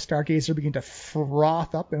around the Stargazer begin to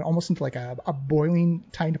froth up and almost into like a boiling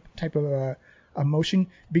type of a motion,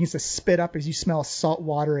 begins to spit up as you smell salt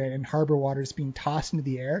water and harbor waters being tossed into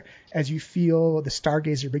the air, as you feel the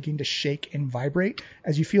Stargazer begin to shake and vibrate,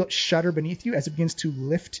 as you feel it shudder beneath you as it begins to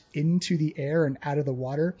lift into the air and out of the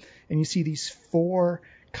water, and you see these four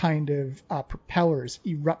kind of propellers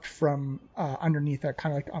erupt from underneath, kind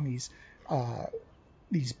of like on these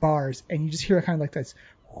bars, and you just hear kind of like this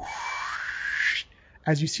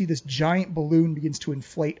as you see this giant balloon begins to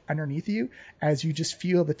inflate underneath you, as you just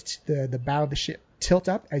feel the bow of the ship tilt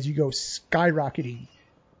up as you go skyrocketing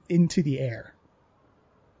into the air.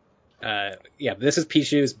 This is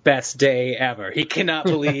Pichu's best day ever. He cannot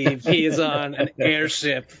believe he is on an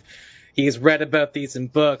airship. He's read about these in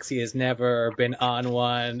books. He has never been on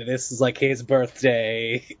one. This is like his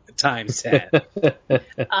birthday times 10.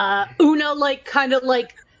 Una kind of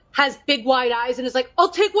has big wide eyes and is like, I'll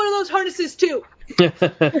take one of those harnesses too.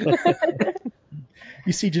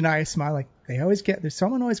 You see Janaya smile like,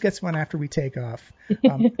 someone always gets one after we take off.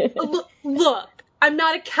 Look, I'm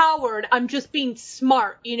not a coward. I'm just being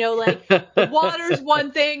smart. The water's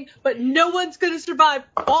one thing, but no one's going to survive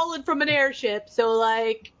falling from an airship. So,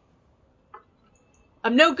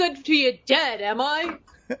 I'm no good to you dead, am I?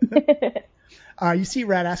 You see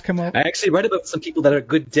Radass come up. I actually read about some people that are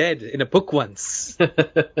good dead in a book once.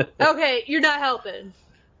 Okay, you're not helping.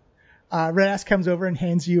 Radass comes over and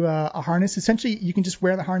hands you a harness. Essentially, you can just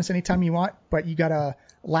wear the harness anytime you want, but you gotta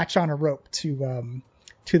latch on a rope to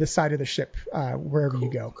the side of the ship wherever you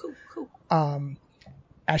go. Cool.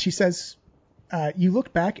 As she says, you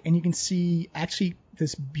look back and you can see actually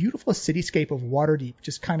this beautiful cityscape of Waterdeep,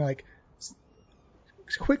 just kind of like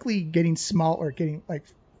quickly getting small or getting like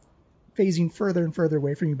phasing further and further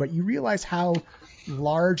away from you, but you realize how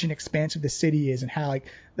large and expansive the city is and how like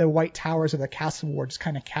the white towers of the castle ward just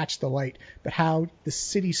kind of catch the light, but how the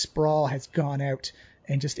city sprawl has gone out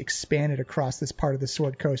and just expanded across this part of the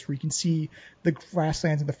Sword Coast, where you can see the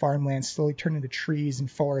grasslands and the farmlands slowly turn into trees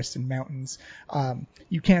and forests and mountains.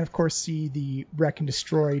 You can, of course, see the wreck and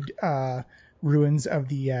destroyed ruins of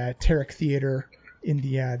the Tarek Theater in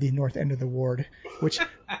the north end of the ward, which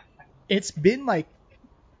it's been like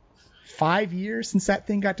 5 years since that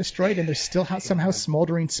thing got destroyed, and there's still somehow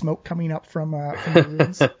smoldering smoke coming up from the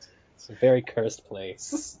ruins. It's a very cursed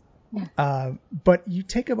place. But you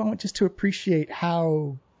take a moment just to appreciate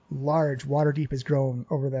how large Waterdeep has grown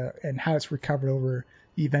and how it's recovered over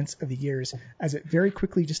the events of the years, as it very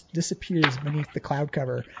quickly just disappears beneath the cloud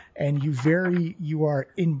cover, and you are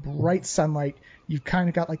in bright sunlight. You've kind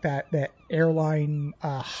of got like that airline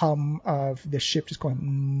hum of the ship just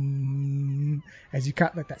going as you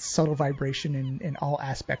got like that subtle vibration in all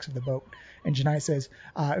aspects of the boat. And Janai says,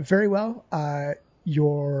 very well,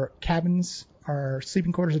 your cabins, our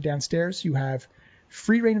sleeping quarters are downstairs. You have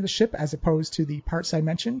free reign of the ship as opposed to the parts I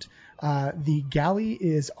mentioned. The galley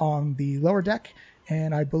is on the lower deck,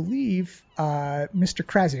 and I believe Mr.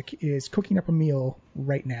 Krazik is cooking up a meal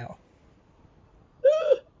right now.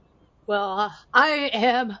 Well, I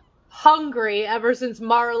am hungry ever since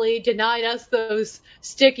Marley denied us those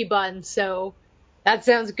sticky buns, so that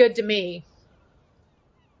sounds good to me.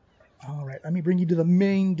 All right, let me bring you to the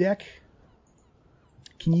main deck.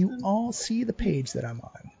 Can you all see the page that I'm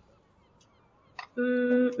on?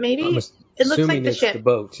 Maybe? I'm It looks like assuming the it's ship. the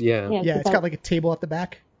boat, yeah. Yeah, it's got like a table at the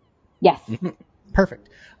back. Yes. Perfect.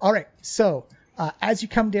 All right, so as you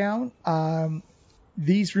come down,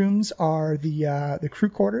 these rooms are the crew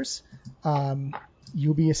quarters.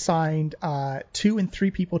 You'll be assigned 2 and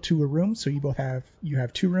 3 people to a room, so you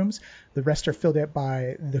have 2 rooms. The rest are filled out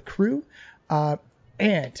by the crew.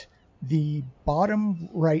 And the bottom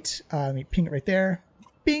right, let me ping it right there.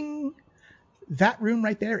 Bing! That room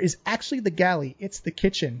right there is actually the galley. It's the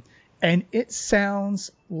kitchen. And it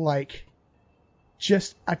sounds like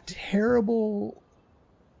just a terrible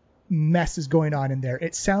mess is going on in there.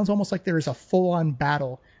 It sounds almost like there is a full-on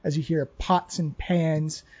battle as you hear pots and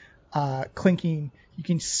pans clinking. You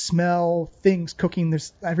can smell things cooking.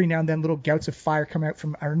 There's every now and then little gouts of fire come out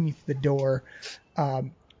from underneath the door.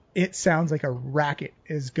 It sounds like a racket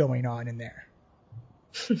is going on in there.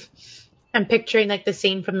 I'm picturing like the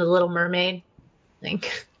scene from The Little Mermaid, like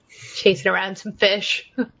chasing around some fish.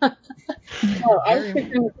 I was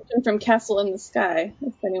picturing the kitchen from Castle in the Sky,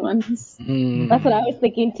 if anyone's... That's what I was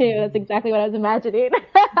thinking too. That's exactly what I was imagining.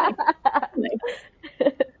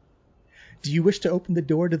 Nice. Do you wish to open the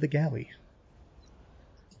door to the galley?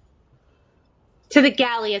 To the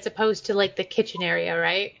galley as opposed to like the kitchen area,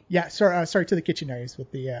 right? Yeah, sorry, to the kitchen areas with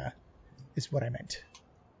the is what I meant.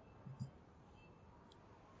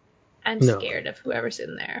 I'm No. scared of whoever's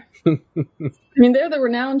in there. I mean, they're the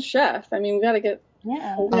renowned chef. I mean, we gotta check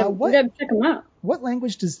them out. What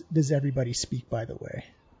language does everybody speak, by the way?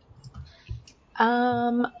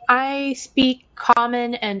 I speak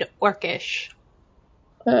Common and Orcish.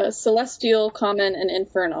 Celestial, Common, and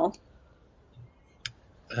Infernal.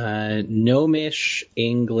 Gnomish,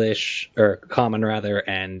 English, or Common rather,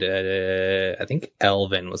 and I think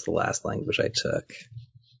Elven was the last language I took.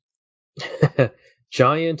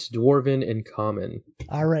 Giant, Dwarven, and Common.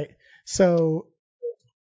 All right. So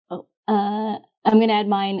I'm going to add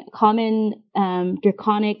mine: Common,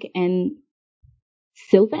 Draconic, and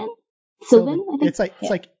Sylvan. Sylvan, I think. It's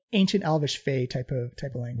like ancient Elvish Fae type of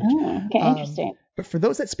language. Oh, okay, interesting. But for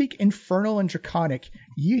those that speak Infernal and Draconic,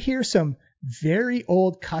 you hear some very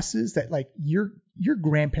old cusses that like your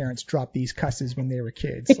grandparents dropped these cusses when they were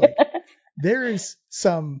kids. Like there is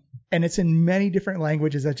some, and it's in many different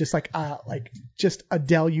languages that just like just a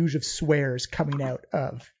deluge of swears coming out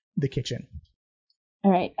of the kitchen.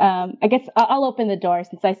 All right. I guess I'll open the door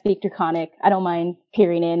since I speak Draconic. I don't mind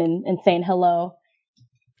peering in and saying hello.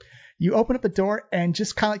 You open up the door and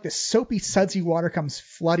just kind of like this soapy, sudsy water comes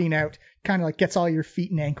flooding out, kind of like gets all your feet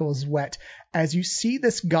and ankles wet as you see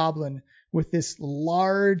this goblin with this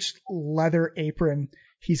large leather apron.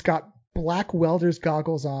 He's got black welder's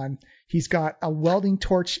goggles on. He's got a welding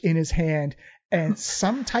torch in his hand, and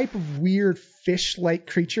some type of weird fish-like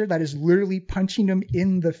creature that is literally punching him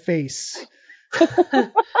in the face.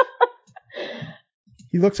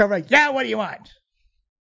 He looks over like, yeah, what do you want?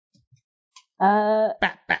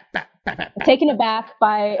 Taken aback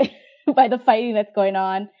by the fighting that's going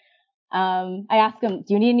on. I ask him,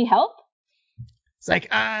 do you need any help? It's like,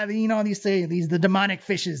 the demonic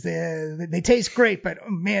fishes, they taste great, but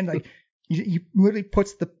man, like he literally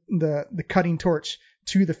puts the cutting torch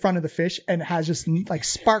to the front of the fish, and it has just like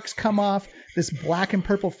sparks come off, this black and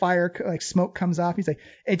purple fire, like smoke comes off. He's like,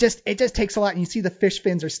 it just takes a lot. And you see the fish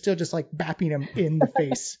fins are still just like bapping him in the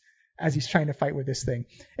face as he's trying to fight with this thing.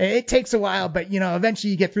 It takes a while, but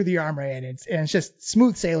eventually you get through the armor, and it's just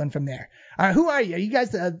smooth sailing from there. All right, who are you? Are you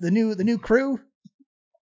guys the new crew?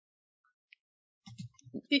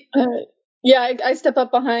 Yeah, I step up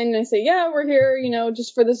behind and I say, yeah, we're here,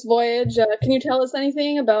 just for this voyage. Can you tell us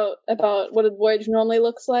anything about what a voyage normally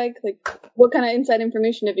looks like? Like, what kind of inside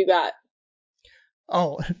information have you got?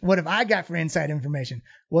 Oh, what have I got for inside information?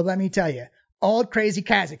 Well, let me tell you, old crazy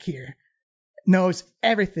Kazakh here knows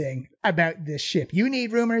everything about this ship. You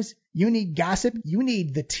need rumors, you need gossip, you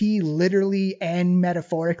need the tea literally and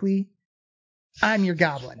metaphorically. I'm your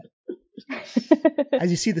goblin. As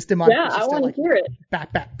you see this demonic, yeah, I want to hear it. Bat.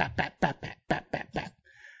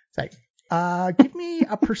 It's like, give me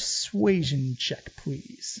a persuasion check,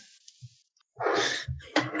 please.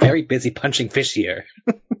 Very busy punching fish here.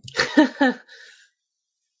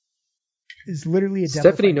 Is literally a devil.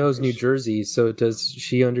 Stephanie knows fish. New Jersey, so does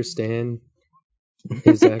she understand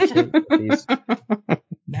his accent?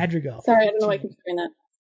 Madrigal. Sorry, I don't know why I keep doing that.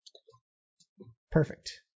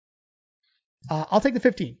 Perfect. I'll take the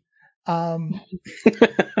 15.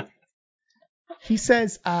 He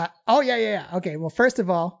says, oh, yeah. Okay, well, first of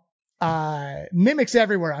all, mimics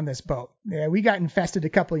everywhere on this boat. Yeah, we got infested a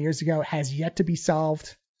couple of years ago. Has yet to be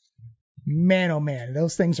solved. Man, oh, man,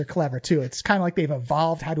 those things are clever, too. It's kind of like they've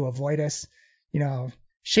evolved how to avoid us.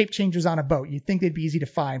 Shape changers on a boat. You'd think they'd be easy to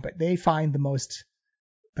find, but they find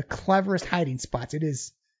the cleverest hiding spots. It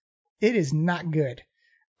is not good.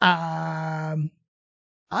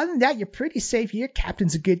 Other than that, you're pretty safe here.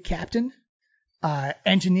 Captain's a good captain.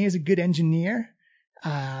 Engineer's a good engineer.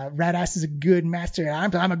 Radass is a good master at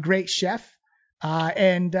arms. I'm a great chef.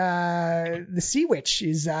 And the Sea Witch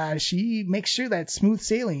is, she makes sure that it's smooth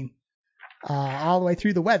sailing all the way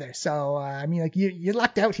through the weather. So, you're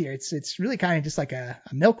lucked out here. It's really kind of just like a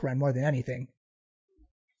milk run more than anything.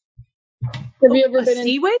 Have you ever been in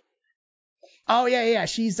Sea Witch? Oh, yeah.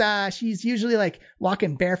 She's usually like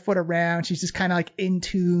walking barefoot around. She's just kind of like in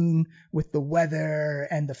tune with the weather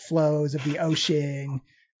and the flows of the ocean.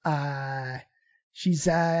 She's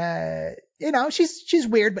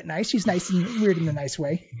weird but nice. She's nice and weird in a nice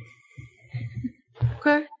way.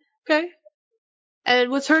 Okay. And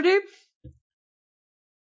what's her name?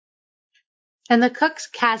 And the cook's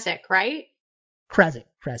Kazakh, right? Krazak.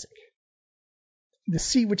 The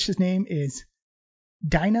Sea Witch's name is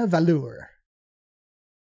Dinah Valur.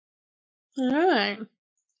 All right.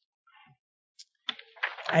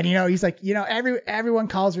 And he's like, everyone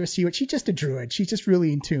calls her a Sea Witch. She's just a druid. She's just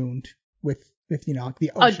really in tune with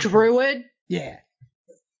the ocean. A druid? Yeah.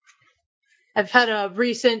 I've had a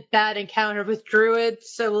recent bad encounter with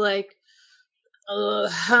druids, so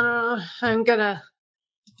I'm gonna.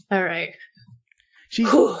 All right. She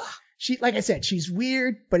like I said, she's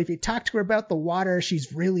weird, but if you talk to her about the water,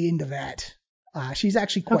 she's really into that. She's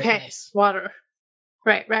actually quite nice. Water.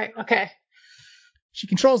 Right. Okay. She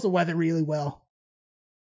controls the weather really well.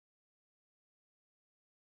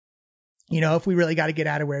 If we really got to get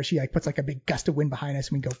out of where she puts a big gust of wind behind us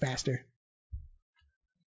and we go faster.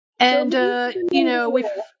 And we've.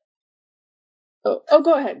 Oh,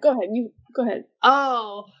 go ahead. You go ahead.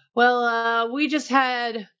 Oh, well, we just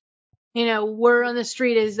had, word on the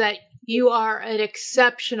street is that you are an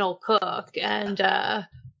exceptional cook, and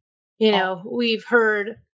we've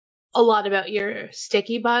heard a lot about your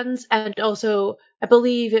sticky buns, and also I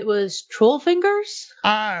believe it was troll fingers.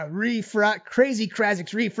 Refried crazy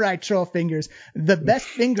Krazak's refried troll fingers, the best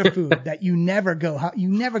finger food that you never go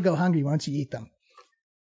hungry once you eat them.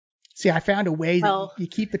 See, I found a way that you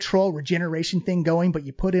keep the troll regeneration thing going, but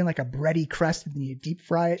you put in a bready crust and then you deep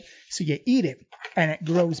fry it. So you eat it and it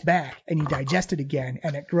grows back and you digest it again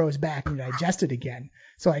and it grows back and you digest it again.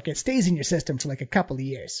 So it stays in your system for a couple of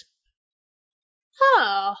years.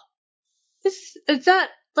 Oh, is that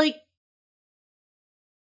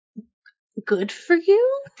good for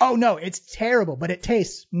you? Oh no, it's terrible, but it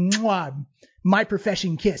tastes mwah. My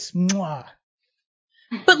profession kiss mwah.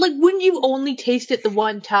 But wouldn't you only taste it the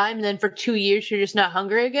one time and then for 2 years you're just not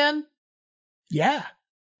hungry again? Yeah.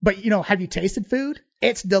 But have you tasted food?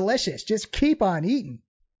 It's delicious. Just keep on eating.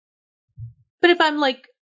 But if I'm like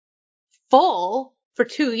full for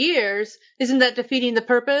 2 years, isn't that defeating the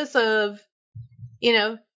purpose of,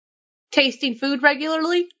 tasting food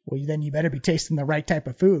regularly? Well, then you better be tasting the right type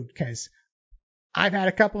of food, because I've had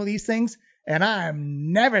a couple of these things and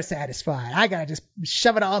I'm never satisfied. I gotta just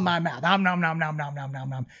shove it all in my mouth. Nom nom nom nom nom nom nom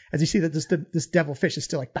nom. As you see that this devil fish is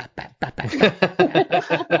still like bat bat bat bat.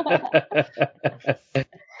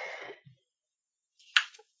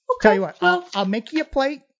 Tell you what, I'll make you a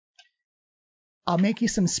plate. I'll make you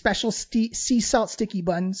some special sea salt sticky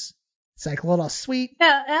buns. It's like a little sweet,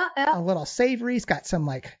 a little savory. It's got some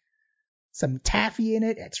taffy in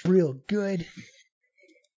it. It's real good.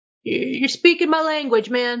 You're speaking my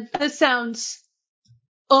language, man. This sounds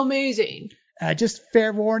amazing. Just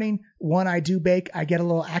fair warning, when I do bake, I get a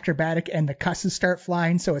little acrobatic and the cusses start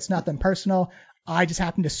flying, so it's nothing personal. I just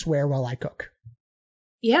happen to swear while I cook.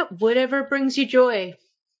 Yeah, whatever brings you joy.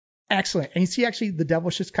 Excellent. And you see actually the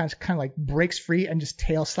devil just kind of like breaks free and just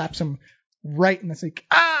tail slaps him right in the like,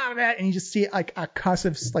 man. And you just see like a cuss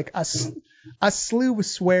of like a slew of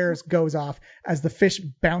swears goes off as the fish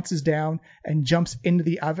bounces down and jumps into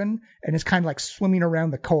the oven and is kind of like swimming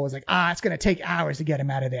around the coals. Like, it's going to take hours to get him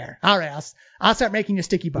out of there. All right, I'll start making you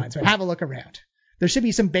sticky buns, but have a look around. There should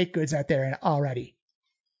be some baked goods out there already.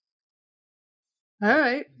 All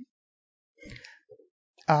right.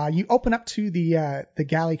 You open up to the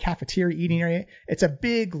galley cafeteria eating area. It's a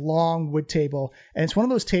big, long wood table, and it's one of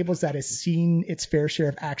those tables that has seen its fair share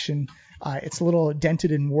of action. It's a little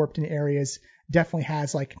dented and warped in areas. Definitely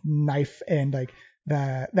has like knife and like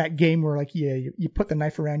that game where like you put the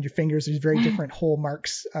knife around your fingers. There's very different hole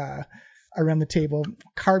marks around the table,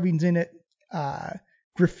 carvings in it,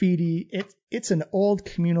 graffiti. It's an old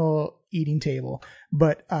communal eating table,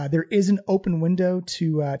 but there is an open window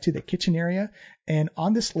to the kitchen area, and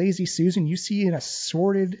on this Lazy Susan you see an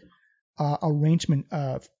assorted arrangement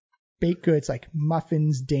of baked goods like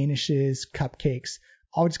muffins, danishes, cupcakes,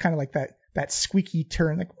 all just kind of like that squeaky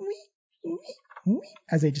turn, like wee, wee, wee,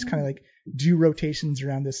 as they just kind of like do rotations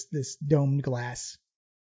around this domed glass.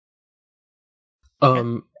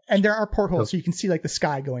 And there are portholes, so you can see like the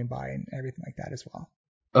sky going by and everything like that as well.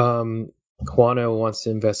 Quano wants to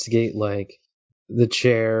investigate like the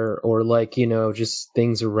chair or like, just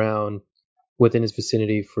things around within his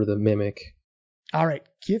vicinity for the mimic. All right,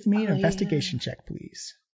 give me an investigation check,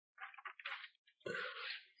 please. –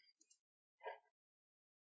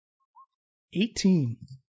 18.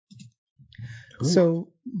 Ooh.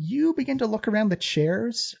 So you begin to look around the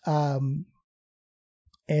chairs, and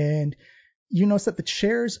you notice that the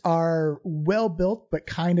chairs are well built, but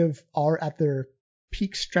kind of are at their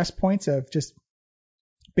peak stress points of just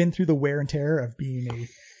been through the wear and tear of being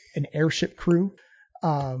an airship crew.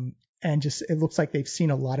 And just it looks like they've seen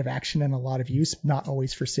a lot of action and a lot of use, not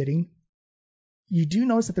always for sitting. You do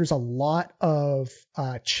notice that there's a lot of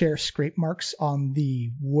chair scrape marks on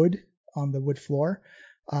the wood floor.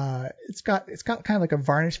 It's got kind of like a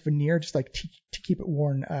varnished veneer, just like to keep it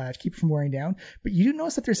worn, to keep it from wearing down. But you do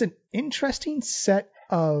notice that there's an interesting set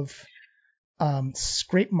of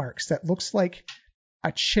scrape marks that looks like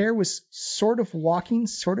a chair was sort of walking,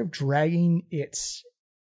 sort of dragging its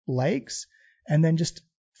legs, and then just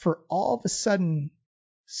for all of a sudden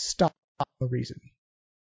stop for no reason.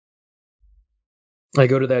 I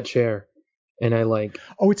go to that chair and I like.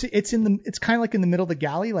 Oh, it's kind of like in the middle of the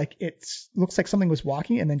galley. Like it looks like something was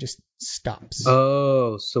walking and then just stops.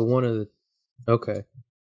 Oh, so okay.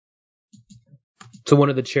 So one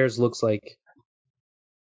of the chairs looks like,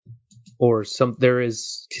 or there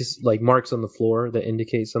is like marks on the floor that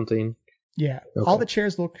indicate something. Yeah, okay. All the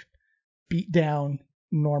chairs look beat down,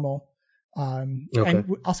 normal. Okay.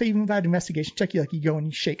 And I'll say even without investigation check, you go and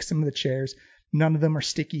you shake some of the chairs. None of them are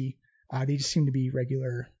sticky. They just seem to be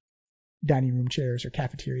regular dining room chairs or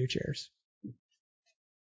cafeteria chairs.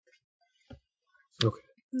 Okay.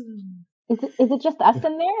 Is it just us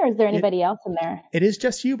in there, or is there anybody else in there? It is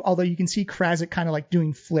just you, although you can see Krazik kind of like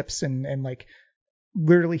doing flips and like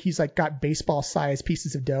literally he's like got baseball sized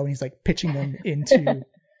pieces of dough and he's like pitching them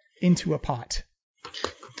into a pot.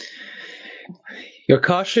 Your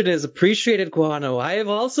caution is appreciated, Guano. I have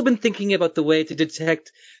also been thinking about the way to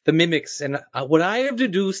detect the mimics, and what I have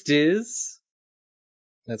deduced is,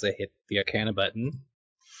 as I hit the Arcana button,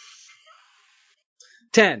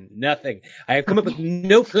 10, nothing. I have come up with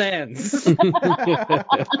no plans.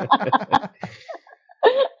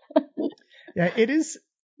 Yeah,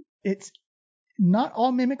 it's not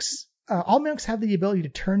all mimics. All mimics have the ability to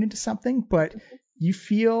turn into something, but you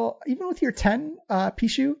feel, even with your 10,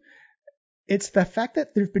 Pishu, it's the fact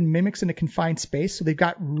that there've been mimics in a confined space, so they've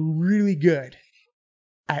got really good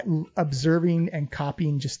at observing and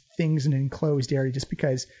copying just things in an enclosed area just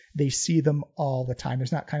because they see them all the time.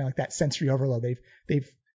 There's not kind of like that sensory overload. They've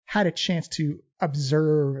had a chance to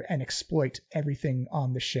observe and exploit everything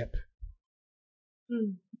on the ship.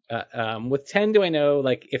 With 10, do I know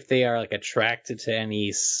like if they are like attracted to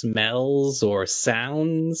any smells or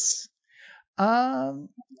sounds?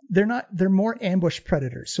 They're more ambush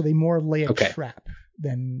predators, so they more lay a Okay. trap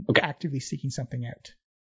than actively seeking something out.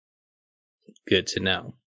 Good to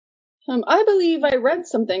know. I believe I read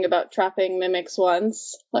something about trapping mimics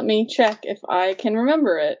once. Let me check if I can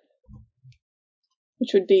remember it. Which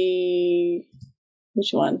would be... Which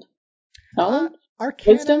one? Knowledge?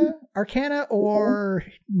 Wisdom? Arcana or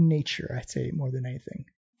nature, I'd say, more than anything.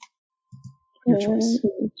 Your choice.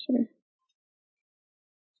 Nature.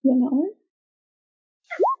 Knowledge?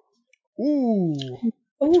 Ooh.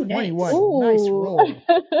 Oh, 21. Ooh. Nice roll.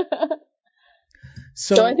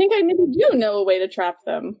 So I think I maybe do know a way to trap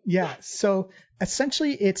them. Yeah, so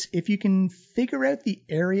essentially it's if you can figure out the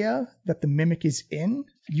area that the mimic is in,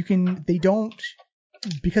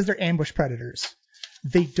 because they're ambush predators,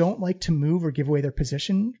 they don't like to move or give away their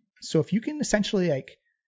position. So if you can essentially like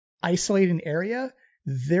isolate an area,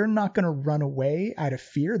 they're not going to run away out of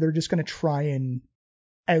fear. They're just going to try and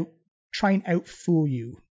outfool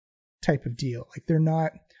you type of deal. Like they're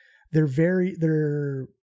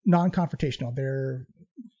non-confrontational.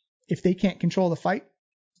 If they can't control the fight,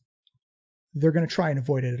 they're going to try and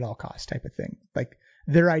avoid it at all costs type of thing. Like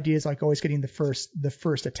their idea is like always getting the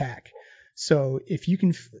first attack. So if you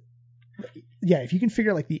can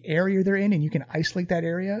figure out like the area they're in and you can isolate that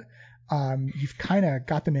area, you've kind of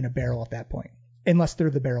got them in a barrel at that point, unless they're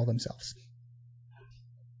the barrel themselves.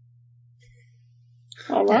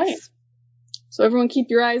 All right. Yes. So everyone keep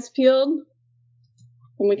your eyes peeled,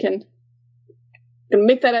 and we can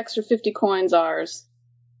make that extra 50 coins ours.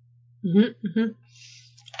 All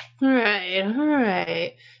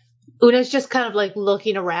right. Una's just kind of like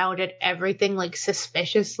looking around at everything like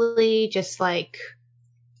suspiciously, just like,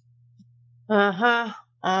 all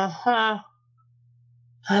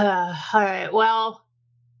right, well,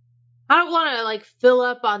 I don't want to like fill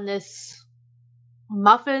up on this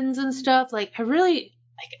muffins and stuff. Like, I really,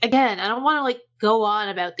 like, again, I don't want to like go on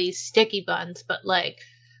about these sticky buns, but like,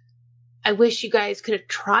 I wish you guys could have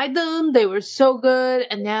tried them. They were so good.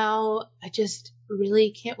 And now I just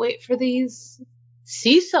really can't wait for these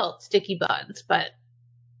sea salt sticky buns.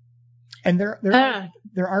 And there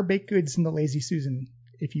are baked goods in the Lazy Susan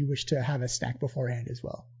if you wish to have a snack beforehand as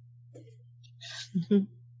well.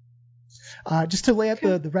 Just to lay out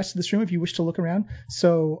the rest of this room, if you wish to look around.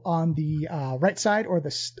 So on the right side or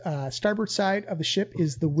the starboard side of the ship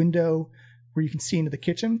is the window where you can see into the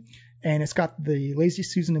kitchen. And it's got the Lazy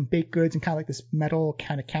Susan and baked goods and kind of like this metal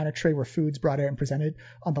kind of counter tray where food's brought out and presented.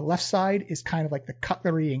 On the left side is kind of like the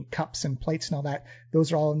cutlery and cups and plates and all that.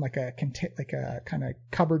 Those are all in like a kind of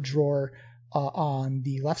cupboard drawer on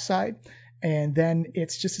the left side. And then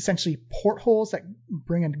it's just essentially portholes that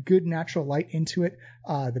bring a good natural light into it.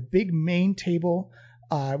 The big main table,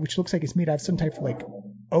 which looks like it's made out of some type of like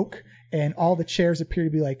oak, and all the chairs appear to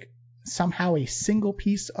be like somehow a single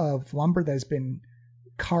piece of lumber that has been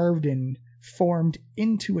carved and formed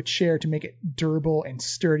into a chair to make it durable and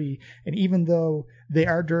sturdy. And even though they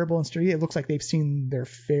are durable and sturdy, it looks like they've seen their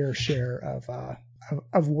fair share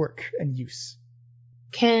of work and use.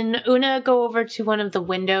 Can Una go over to one of the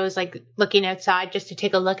windows, like looking outside, just to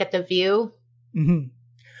take a look at the view? Mm-hmm.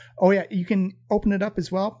 Oh yeah, you can open it up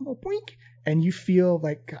as well. Boink, and you feel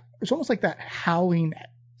like it's almost like that howling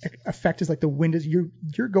effect is like the windows.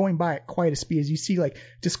 You're going by at quite a speed as you see like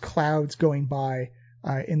just clouds going by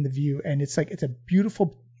in the view, and it's a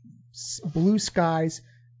beautiful blue skies,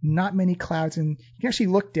 not many clouds, and you can actually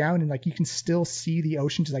look down and like you can still see the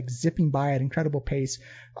ocean just like zipping by at incredible pace.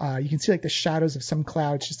 You can see like the shadows of some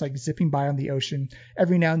clouds just like zipping by on the ocean.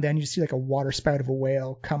 Every now and then you see like a water spout of a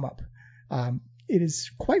whale come up. It is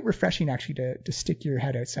quite refreshing actually to stick your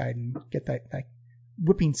head outside and get that like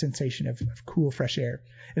whipping sensation of cool fresh air.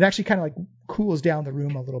 It actually kind of like cools down the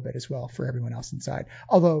room a little bit as well for everyone else inside.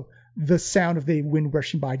 Although the sound of the wind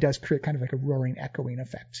rushing by does create kind of like a roaring, echoing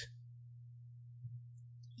effect.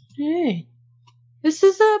 Hey, this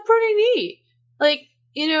is pretty neat. Like,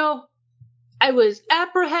 I was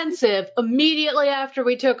apprehensive immediately after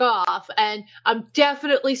we took off, and I'm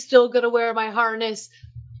definitely still going to wear my harness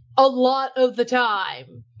a lot of the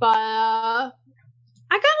time. But I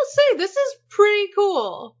gotta say, this is pretty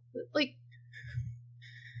cool. Like,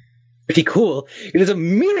 pretty cool. It is a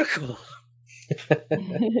miracle.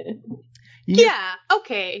 Yeah,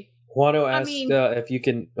 okay. Wano asked if you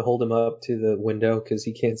can hold him up to the window because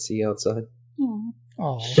he can't see outside.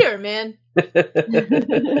 Oh. Sure, man.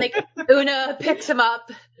 Like, Una picks him up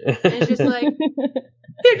and is just like,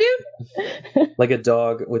 here, dude. Like a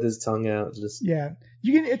dog with his tongue out, just Yeah,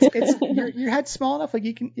 you can. It's your head's small enough, like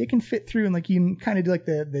it can fit through, and like you can kind of do like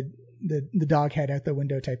the dog head out the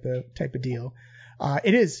window type of deal.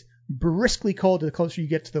 It is briskly cold the closer you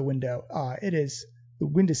get to the window. The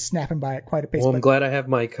wind is snapping by at quite a pace. Well, I'm glad I have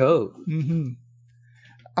my coat. Mm-hmm.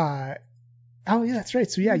 Oh yeah, that's right.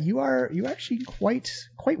 So yeah, you are actually quite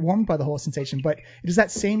warmed by the whole sensation, but it is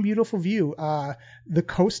that same beautiful view. The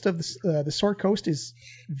coast of the Sword Coast is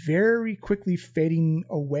very quickly fading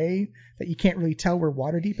away, that you can't really tell where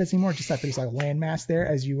Waterdeep is anymore. Just that there's like a landmass there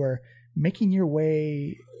as you are making your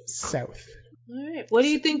way south. All right. What do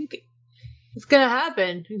you think is gonna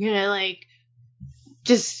happen? You're gonna like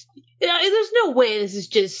just. There's no way this is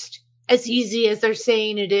just as easy as they're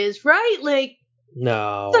saying it is, right? Like.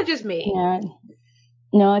 No. It's not just me. Yeah.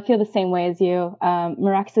 No, I feel the same way as you.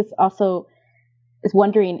 Miraxis also is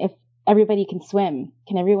wondering if everybody can swim.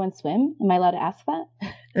 Can everyone swim? Am I allowed to ask that?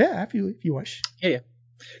 Yeah, if you wish. Yeah.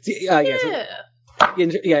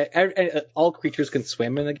 All creatures can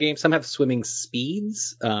swim in the game. Some have swimming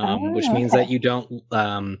speeds, which means that you don't.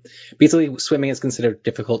 Basically, swimming is considered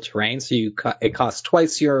difficult terrain, so it costs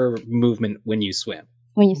twice your movement when you swim.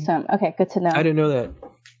 When you swim, okay, good to know. I didn't know that.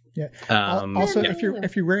 Yeah. Also, if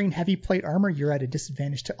you're wearing heavy plate armor, you're at a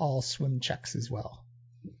disadvantage to all swim checks as well.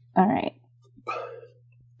 All right.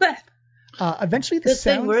 Eventually, the Good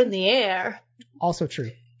sounds. thing we're in the air. Also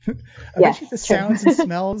true. Yes, Eventually, the true. sounds and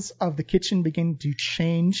smells of the kitchen begin to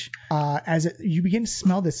change you begin to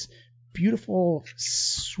smell this beautiful,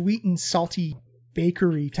 sweet and salty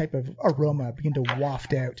bakery type of aroma begin to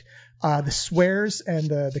waft out. The swears and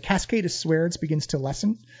the cascade of swears begins to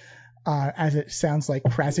lessen. As it sounds like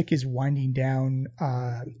Krazik is winding down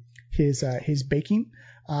his baking.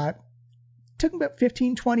 Took him about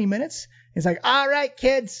 15-20 minutes. He's like, all right,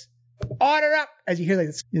 kids, order up. As you hear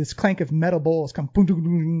like this clank of metal bowls come boom, boom,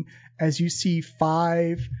 boom, as you see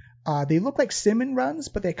 5. They look like cinnamon runs,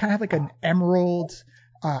 but they kind of have like an emerald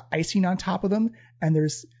icing on top of them. And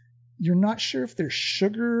you're not sure if they're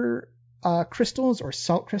sugar crystals or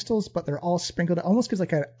salt crystals, but they're all sprinkled. It almost gives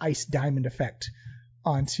like an ice diamond effect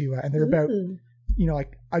onto and they're about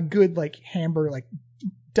like a good like hamburger, like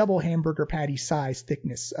double hamburger patty size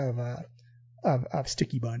thickness of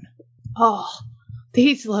sticky bun. Oh,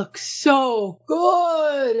 these look so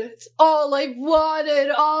good. It's all I've wanted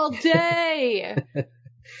all day.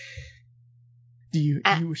 Do you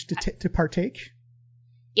wish to partake?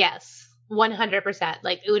 Yes, 100%.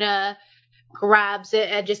 Like Una grabs it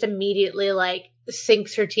and just immediately like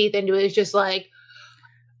sinks her teeth into it. It's just like,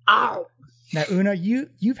 ow. Now, Una,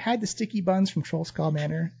 you've had the sticky buns from Trollskull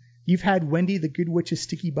Manor. You've had Wendy the Good Witch's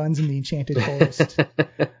sticky buns in the Enchanted Forest.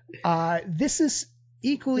 This is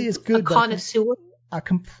equally as good, but a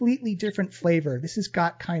completely different flavor. This has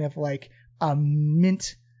got kind of like a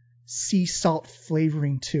mint sea salt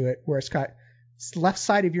flavoring to it, where it's got the left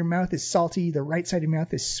side of your mouth is salty, the right side of your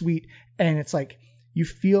mouth is sweet, and it's like you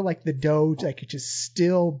feel like the dough, like it's just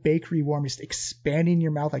still bakery warm, just expanding in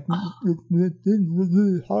your mouth, like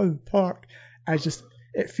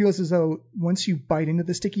it feels as though once you bite into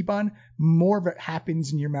the sticky bun, more of it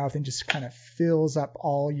happens in your mouth and just kind of fills up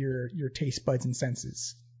all your taste buds and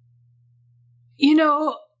senses. You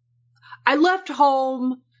know, I left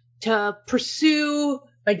home to pursue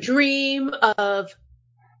my dream of,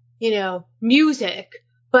 music,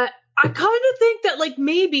 but I kind of think that like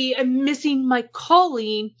maybe I'm missing my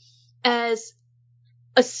calling as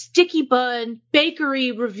a sticky bun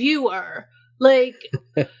bakery reviewer. Like,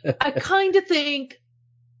 I kind of think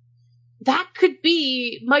that could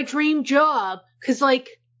be my dream job, because like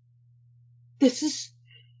this is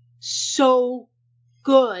so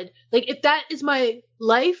good. Like, if that is my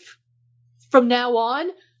life from now on,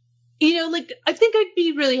 like I think I'd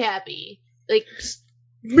be really happy. Like,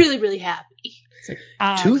 really, really happy.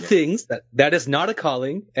 Two things, that is not a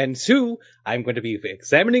calling, and 2, I'm going to be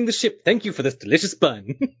examining the ship. Thank you for this delicious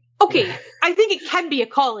bun. Okay, I think it can be a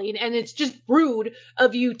calling, and it's just rude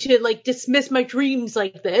of you to like dismiss my dreams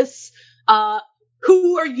like this.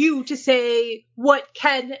 Who are you to say what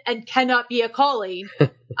can and cannot be a calling?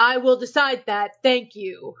 I will decide that. Thank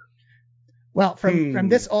you. Well, from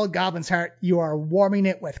this old goblin's heart, you are warming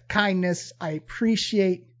it with kindness. I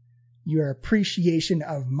appreciate your appreciation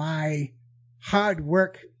of my hard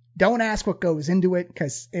work. Don't ask what goes into it,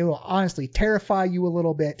 because it will honestly terrify you a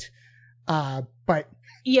little bit. But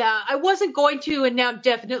yeah, I wasn't going to, and now I'm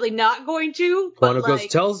definitely not going to. Quantum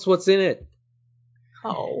Ghost, tell us what's in it.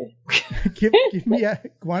 Oh. give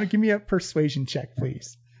me a persuasion check,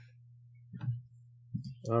 please.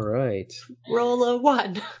 All right. Roll a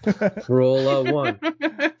 1. Roll a 1.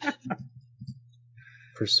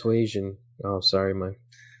 Persuasion. Oh, sorry,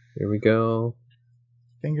 Here we go.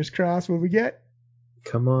 Fingers crossed. What we get?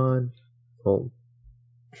 Come on. Oh.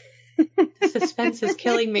 Suspense is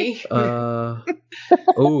killing me. Oh.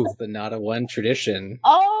 The not a 1 tradition.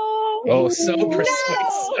 Oh, So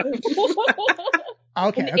persuasive.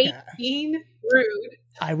 Okay, An okay. 18. Rude.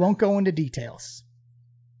 I won't go into details,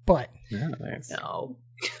 but No.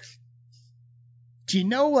 do you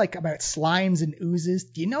know like about slimes and oozes?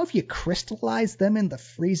 Do you know if you crystallize them in the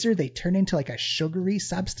freezer, they turn into like a sugary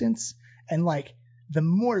substance? And like the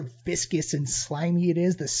more viscous and slimy it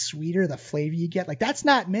is, the sweeter the flavor you get. Like that's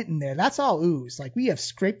not mint in there. That's all ooze. Like we have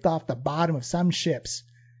scraped off the bottom of some ships.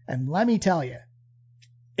 And let me tell you,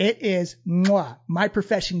 it is mwah, my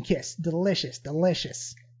profession kiss. Delicious,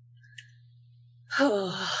 delicious.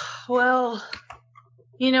 Well,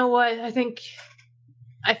 you know what? I think.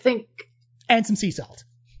 And some sea salt.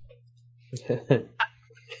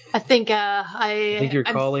 I think you're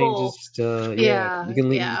I'm calling full. just you can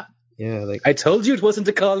leave. Yeah. Like I told you it wasn't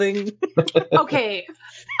a calling. Okay,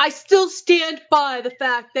 I still stand by the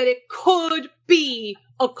fact that it could be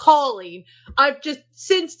a calling. I've just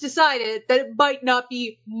since decided that it might not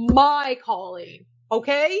be my calling.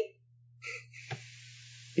 Okay?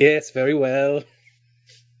 Yes, very well.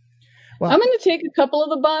 Well, I'm gonna take a couple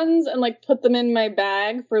of the buns and like put them in my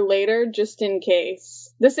bag for later, just in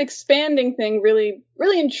case. This expanding thing really,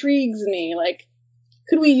 really intrigues me. Like,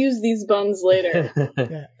 could we use these buns later?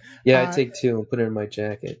 Yeah, I take 2 and put it in my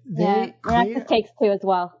jacket. Miraculous takes 2 as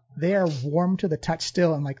well. They are warm to the touch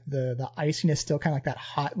still, and like the iciness still kind of like that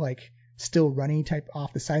hot, like still runny type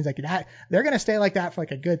off the sides like that. They're gonna stay like that for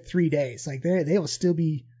like a good 3 days. Like they will still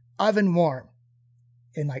be oven warm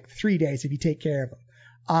in like 3 days if you take care of them.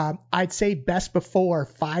 I'd say best before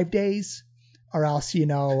 5 days, or else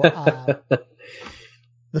the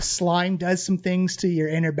slime does some things to your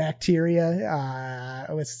inner bacteria.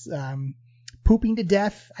 It was pooping to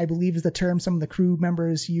death, I believe, is the term some of the crew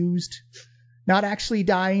members used. Not actually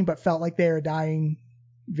dying, but felt like they were dying,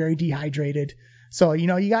 very dehydrated. So you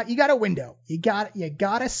got a window. You got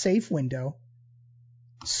a safe window.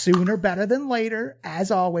 Sooner better than later,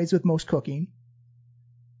 as always with most cooking.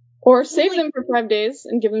 Or save them for 5 days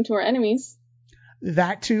and give them to our enemies.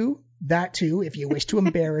 That too, if you wish to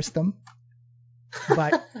embarrass them.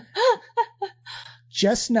 But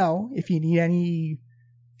just know, if you need any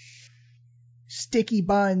sticky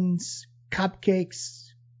buns,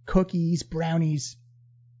 cupcakes, cookies, brownies,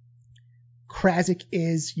 Krazik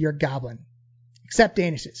is your goblin. Except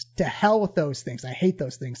Danishes. To hell with those things. I hate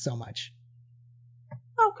those things so much.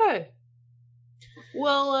 Okay.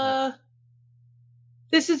 Well,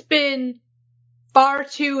 this has been far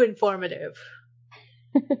too informative.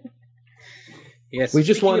 Yes. We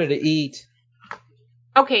just wanted to eat.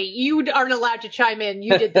 Okay, you aren't allowed to chime in.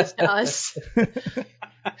 You did this to us.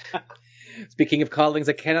 Speaking of callings,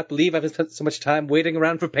 I cannot believe I've spent so much time waiting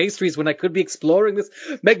around for pastries when I could be exploring this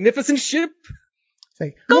magnificent ship. It's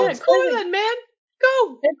like, Go explore then, man.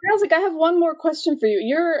 Go. Hey, Krazik, I have one more question for you.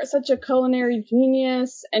 You're such a culinary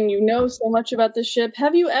genius, and you know so much about this ship.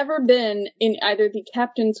 Have you ever been in either the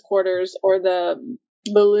captain's quarters or the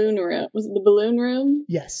balloon room? Was it the balloon room?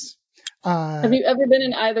 yes. Have you ever been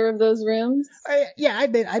in either of those rooms?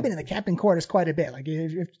 I've been in the captain quarters quite a bit. Like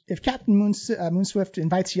if Captain Moonswift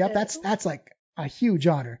invites you up, that's like a huge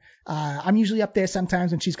honor. I'm usually up there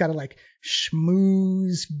sometimes when she's got to like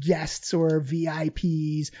schmooze guests or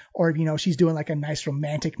VIPs, or she's doing like a nice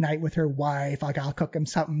romantic night with her wife. Like I'll cook them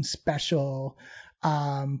something special.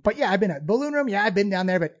 But yeah, I've been at balloon room. Yeah, I've been down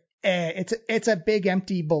there, but it's a big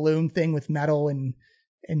empty balloon thing with metal and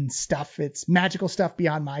stuff. It's magical stuff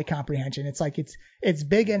beyond my comprehension. It's like it's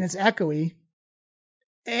big and it's echoey.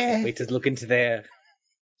 Wait to look into there.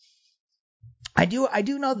 I do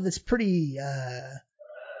know that it's pretty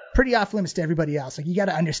off limits to everybody else. Like you got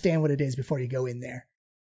to understand what it is before you go in there.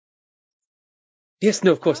 Yes,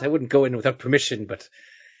 no, of course I wouldn't go in without permission, but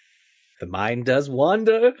the mind does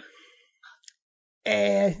wander.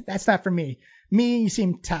 That's not for me. You see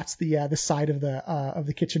him taps the side of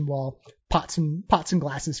the kitchen wall. Pots and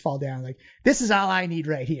glasses fall down. Like, this is all I need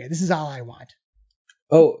right here. This is all I want.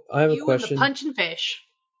 Oh, I have a You question. and the punch and fish.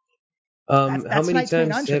 That's how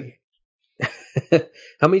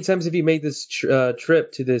many times have you made this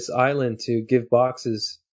trip to this island to give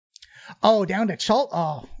boxes? Oh, down to Chult?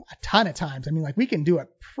 Oh, a ton of times. I mean, like we can do it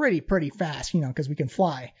pretty fast, because we can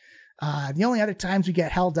fly. The only other times we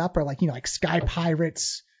get held up are like sky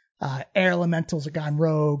pirates, air elementals have gone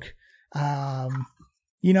rogue.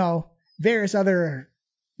 Various other,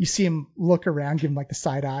 you see him look around, give him like the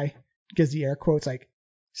side eye, gives the air quotes like,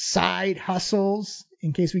 side hustles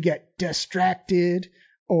in case we get distracted,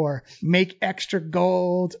 or make extra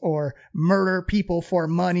gold, or murder people for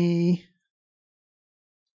money.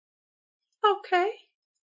 Okay.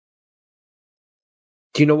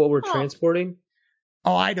 Do you know what we're transporting?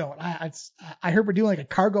 Oh, I don't. I heard we're doing like a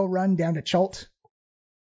cargo run down to Chult.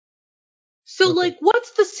 So, Okay. like,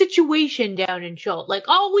 what's the situation down in Chult? Like,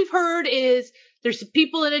 all we've heard is there's some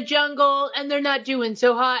people in a jungle and they're not doing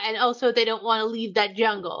so hot, and also they don't want to leave that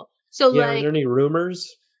jungle. So, Yeah, are like, there any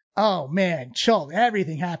rumors? Oh man, Chult,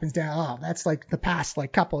 everything happens down. Oh, that's like the past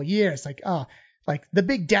like couple of years. Like, like the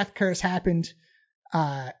big death curse happened.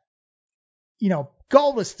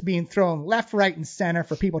 Gold was being thrown left, right, and center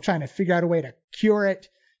for people trying to figure out a way to cure it,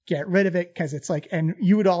 get rid of it, because it's like, and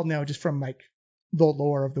you would all know just from like the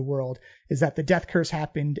lore of the world, is that the death curse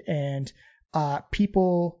happened and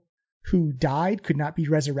people who died could not be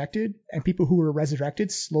resurrected, and people who were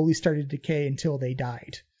resurrected slowly started to decay until they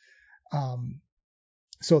died.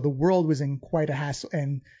 So the world was in quite a hassle,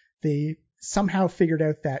 and they somehow figured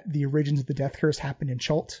out that the origins of the death curse happened in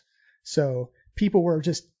Chult. So people were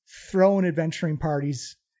just throwing adventuring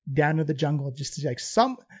parties down to the jungle just to like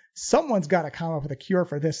someone's got to come up with a cure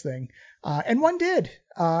for this thing, and one did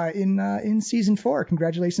in season 4.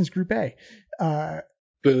 Congratulations, Group A.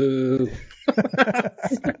 Boo.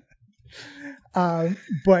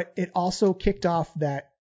 But it also kicked off that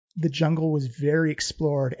the jungle was very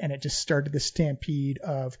explored, and it just started the stampede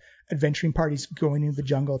of adventuring parties going into the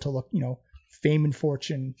jungle to look, fame and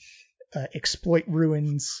fortune, exploit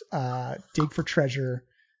ruins, dig for treasure,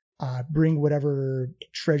 bring whatever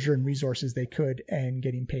treasure and resources they could, and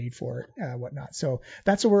getting paid for it, whatnot. So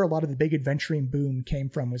that's where a lot of the big adventuring boom came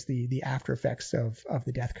from, was the after effects of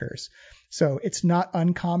the death curse. So it's not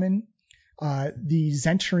uncommon. The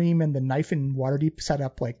Zentrim and the Knife and Waterdeep set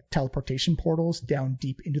up like teleportation portals down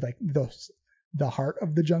deep into like the heart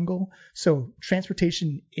of the jungle. So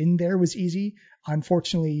transportation in there was easy.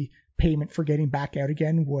 Unfortunately, payment for getting back out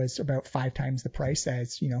again was about 5 times the price,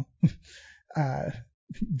 as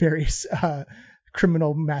various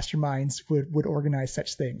criminal masterminds would organize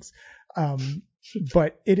such things.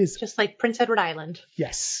 But it is just like Prince Edward Island.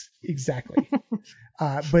 Yes, exactly.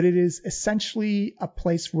 But it is essentially a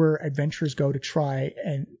place where adventurers go to try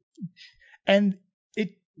and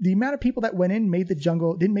the amount of people that went in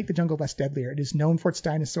didn't make the jungle less deadlier. It is known for its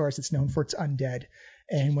dinosaurs. It's known for its undead.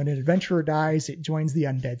 And when an adventurer dies, it joins the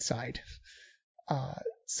undead side.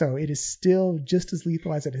 So it is still just as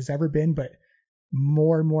lethal as it has ever been, but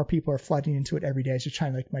more and more people are flooding into it every day. It's just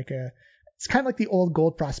trying to it's kind of like the old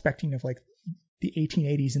gold prospecting of like the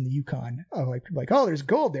 1880s in the Yukon. Oh, there's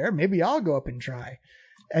gold there. Maybe I'll go up and try.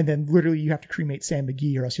 And then literally you have to cremate Sam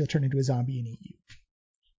McGee or else he'll turn into a zombie and eat you.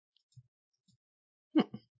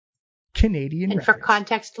 Canadian And reference. for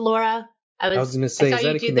context, Laura, I was going to say, is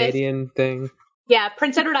that a Canadian thing? Yeah,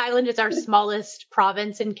 Prince Edward Island is our smallest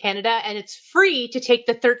province in Canada, and it's free to take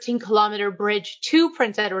the 13-kilometer bridge to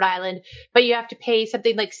Prince Edward Island, but you have to pay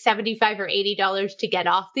something like $75 or $80 to get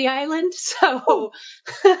off the island. So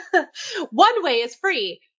one way is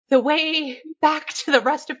free. The way back to the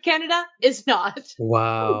rest of Canada is not.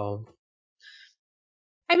 Wow.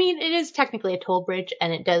 I mean, it is technically a toll bridge,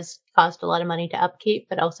 and it does cost a lot of money to upkeep,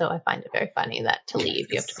 but also I find it very funny that to leave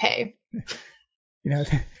you have to pay.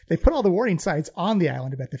 They put all the warning signs on the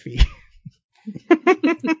island about the fee. It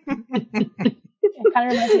kind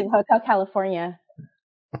of reminds me of Hotel California.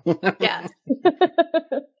 Yeah.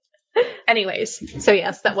 Anyways, so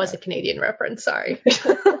yes, that was a Canadian reference. Sorry.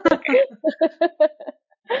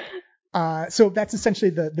 So that's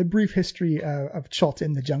essentially the brief history of Chult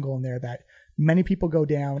in the jungle in there, that many people go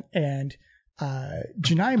down, and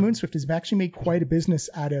Janai Moonswift has actually made quite a business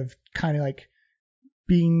out of kind of like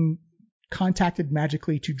being contacted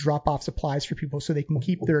magically to drop off supplies for people so they can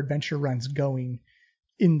keep their adventure runs going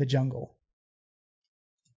in the jungle.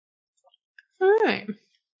 All right.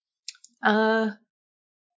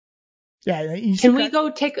 Yeah. Can we go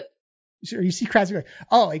take? You see Kraz go,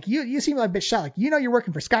 oh, like you seem like a bit shy. Like, you're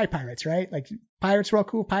working for Sky Pirates, right? Like, pirates are all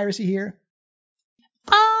cool. Piracy here.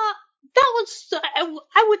 That was,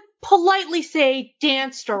 I would politely say,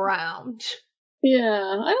 danced around. Yeah,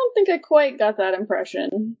 I don't think I quite got that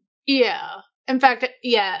impression. Yeah. In fact,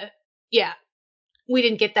 yeah. We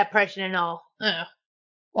didn't get that impression at all. Ugh.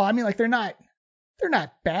 Well, I mean, like, they're not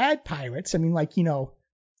bad pirates. I mean, like,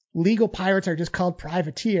 legal pirates are just called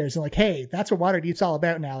privateers. And like, hey, that's what Waterdeep's all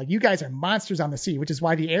about now. Like, you guys are monsters on the sea, which is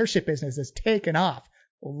why the airship business has taken off,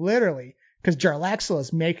 literally, because Jarlaxle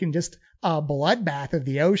is making just a bloodbath of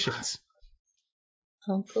the oceans.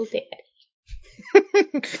 Uncle Daddy.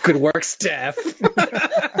 Good work, Steph.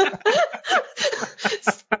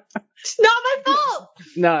 It's not my fault.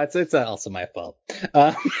 No, it's also my fault.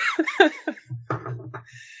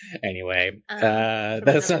 Anyway,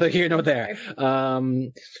 that's neither here nor there.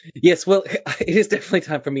 Yes, well, it is definitely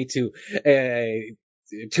time for me to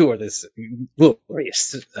tour this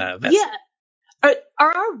glorious vessel. Yeah. Are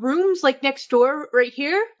our rooms like next door right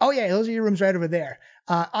here? Oh yeah, those are your rooms right over there.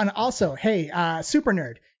 And also, hey, super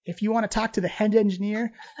nerd, if you want to talk to the head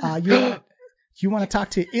engineer, you want to talk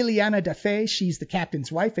to Ileana Defay. She's the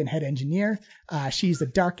captain's wife and head engineer. She's the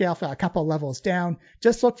dark elf a couple levels down.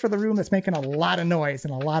 Just look for the room that's making a lot of noise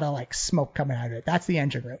and a lot of like smoke coming out of it. That's the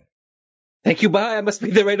engine room. Thank you, bye. I must be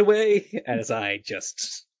there right away. As I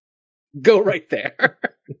just go right there.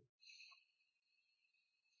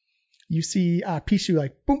 You see Pichu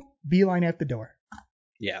like boom, beeline out the door.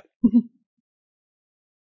 Yeah.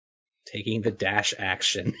 Taking the dash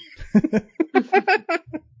action.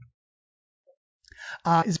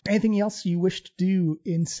 Is there anything else you wish to do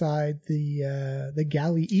inside the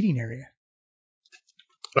galley eating area?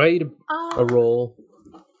 I eat a roll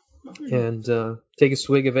and take a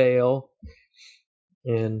swig of ale.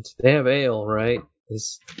 And they have ale, right?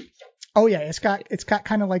 Oh yeah, it's got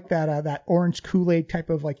kind of like that orange Kool-Aid type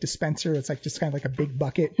of like dispenser. It's like just kind of like a big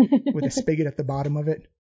bucket with a spigot at the bottom of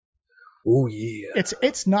it. Oh yeah.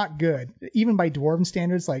 It's not good, even by dwarven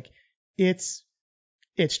standards. Like it's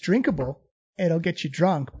drinkable. It'll get you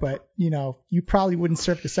drunk, but you probably wouldn't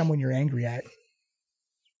serve it to someone you're angry at.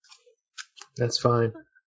 That's fine.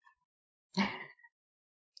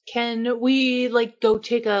 Can we go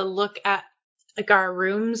take a look at our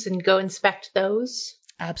rooms and go inspect those?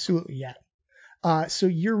 Absolutely, yeah. So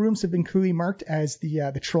your rooms have been clearly marked as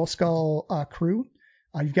the Trollskull crew.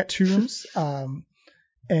 You've got 2 rooms,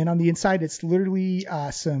 and on the inside it's literally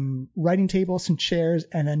some writing tables, some chairs,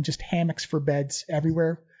 and then just hammocks for beds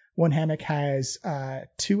everywhere. One hammock has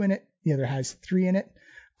 2 in it, the other has 3 in it.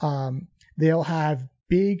 They'll have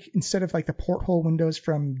big, instead of like the porthole windows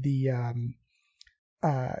from the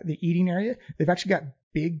eating area, they've actually got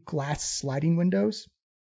big glass sliding windows.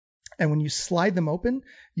 And when you slide them open,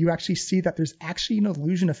 you actually see that there's actually an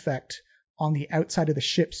illusion effect on the outside of the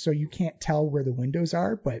ship, so you can't tell where the windows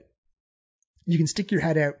are, but you can stick your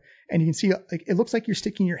head out and you can see like it looks like you're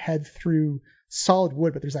sticking your head through solid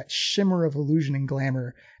wood, but there's that shimmer of illusion and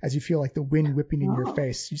glamour as you feel like the wind whipping in your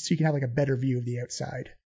face, so you can have like a better view of the outside.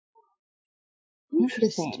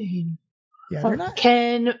 Interesting. Yeah, they're not.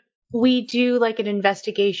 Can we do an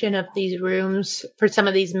investigation of these rooms for some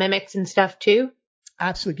of these mimics and stuff too?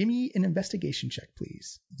 Absolutely. Give me an investigation check,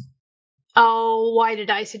 please. Oh, why did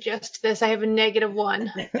I suggest this? I have a -1.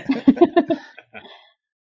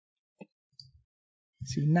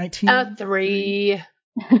 See, 19. 3.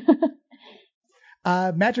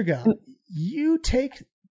 Madrigal, you take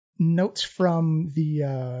notes from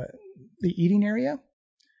the eating area,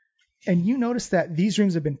 and you notice that these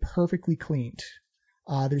rooms have been perfectly cleaned.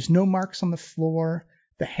 There's no marks on the floor.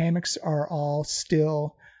 The hammocks are all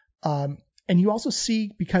still. And you also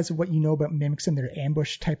see, because of what you know about mimics and their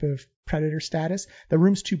ambush type of predator status, the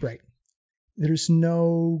room's too bright. There's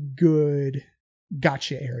no good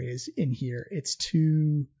gotcha areas in here. It's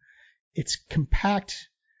compact,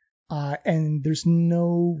 and there's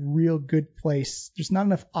no real good place. There's not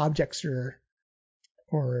enough objects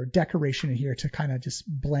or decoration in here to kind of just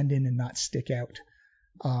blend in and not stick out.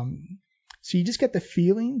 So you just get the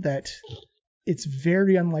feeling that it's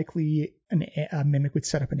very unlikely a mimic would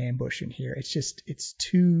set up an ambush in here. It's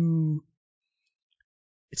too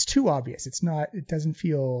obvious. It doesn't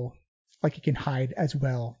feel like it can hide as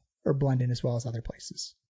well or blend in as well as other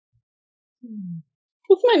places.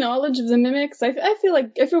 With my knowledge of the mimics, I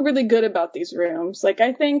feel really good about these rooms.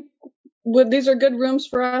 I think these are good rooms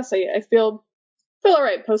for us. I feel all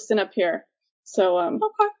right posting up here. So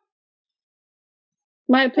Okay.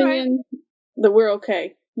 My opinion, that we're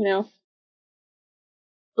okay.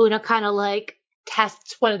 Una kind of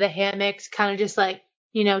tests one of the hammocks, kind of just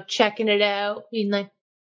checking it out, being like,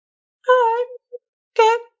 alright,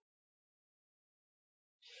 okay.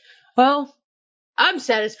 Well, I'm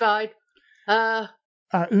satisfied. Una,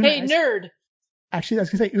 Hey, nerd. Actually, I was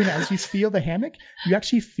gonna say, Una, as you feel the hammock, you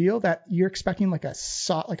actually feel that you're expecting like a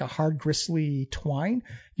hard, gristly twine.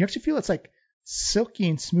 You actually feel it's like silky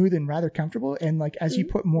and smooth and rather comfortable. And as you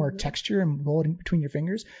put more texture and roll it in between your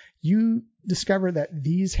fingers, you discover that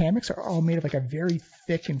these hammocks are all made of a very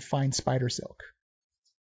thick and fine spider silk.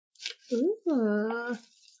 Ooh,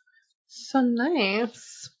 so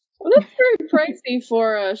nice. Well, that's very pricey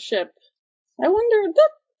for a ship. I wonder,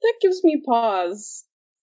 that gives me pause.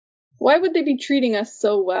 Why would they be treating us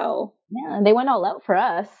so well? Yeah, they went all out for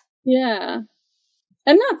us. Yeah.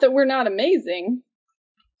 And not that we're not amazing.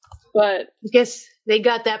 But I guess they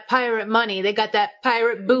got that pirate money. They got that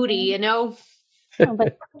pirate booty, you know? Oh,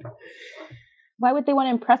 but why would they want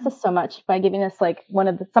to impress us so much by giving us like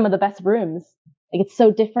some of the best rooms? Like it's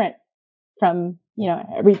so different from,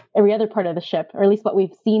 every other part of the ship, or at least what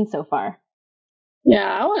we've seen so far. yeah,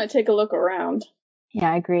 I want to take a look around.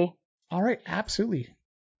 Yeah, I agree. All right, absolutely.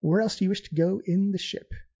 Where else do you wish to go in the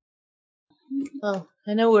ship? Well,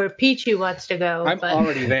 I know where Pichu wants to go. I'm but...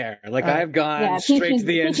 already there. Like, I've gone Yeah, straight to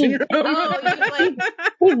the engine room. Oh,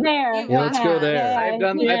 He's there. Yeah, let's go there. I've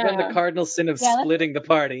done the cardinal sin of splitting the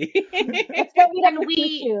party. Let's go meet up Can with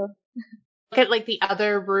we Pichu. look at like the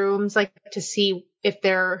other rooms, like to see if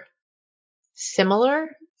they're similar?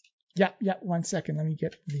 Yeah. 1 second. Let me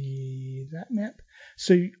get that map.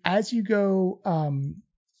 So as you go,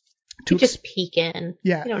 You just peek in.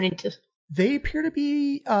 Yeah. You don't need to. They appear to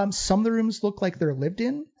be, some of the rooms look like they're lived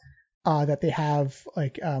in, that they have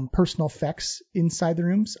like, personal effects inside the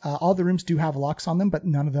rooms. All the rooms do have locks on them, but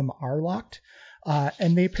none of them are locked.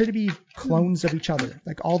 And they appear to be clones of each other.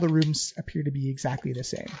 Like all the rooms appear to be exactly the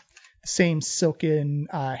same. Same silken,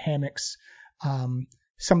 hammocks.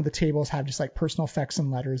 Some of the tables have just like personal effects and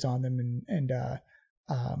letters on them and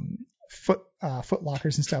foot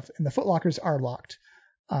lockers and stuff. And the foot lockers are locked.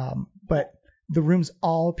 But the rooms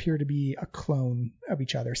all appear to be a clone of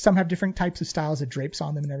each other. Some have different types of styles of drapes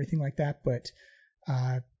on them and everything like that. But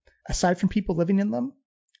aside from people living in them,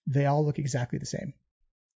 they all look exactly the same.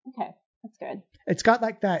 Okay, that's good. It's got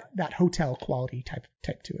like that hotel quality type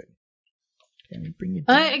to it. Can we bring it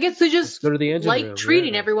down? I guess they just Go to the engine like room,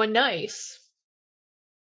 treating yeah. everyone nice.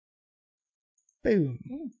 Boom.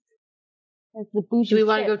 That's the bougie Do we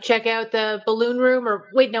want to ship. go check out the balloon room? Or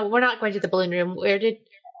wait, no, we're not going to the balloon room.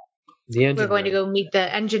 The engine We're going to room. go meet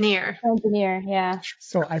the engineer. Engineer, yeah.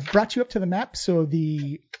 So I've brought you up to the map. So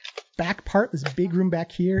the back part, this big room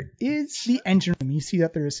back here, is the engine room. You see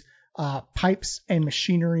that there's pipes and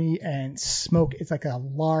machinery and smoke. It's like a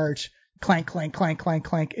large clank, clank, clank, clank,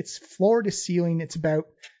 clank. It's floor to ceiling. It's about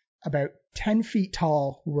 10 feet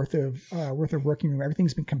tall worth of working room.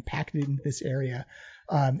 Everything's been compacted into this area.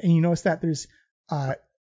 And you notice that there's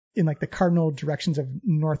in like the cardinal directions of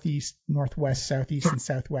northeast, northwest, southeast, and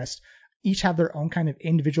southwest, each have their own kind of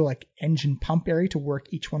individual like engine pump area to work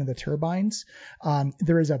each one of the turbines.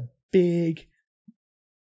 There is a big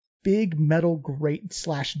metal grate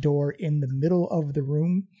 / door in the middle of the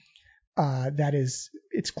room.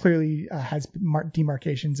 It's clearly has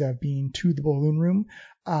demarcations of being to the balloon room.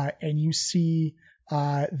 And you see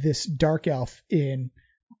this dark elf in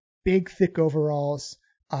big, thick overalls,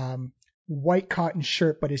 white cotton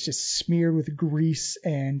shirt, but it's just smeared with grease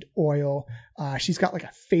and oil. She's got like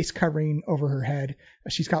a face covering over her head.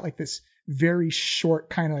 She's got like this very short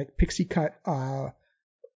kind of like pixie cut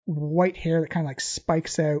white hair that kind of like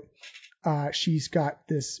spikes out. She's got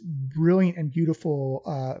this brilliant and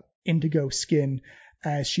beautiful indigo skin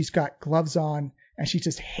as she's got gloves on, and she's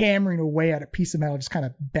just hammering away at a piece of metal, just kind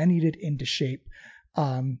of bending it into shape.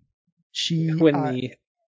 Go ahead.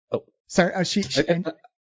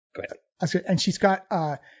 And she's got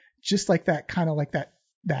just like that kind of like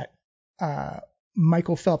that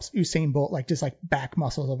Michael Phelps Usain Bolt, like just like back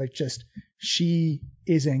muscles of it. Just she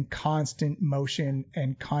is in constant motion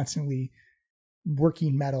and constantly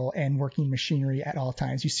working metal and working machinery at all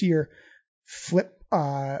times. You see her flip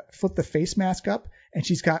the face mask up, and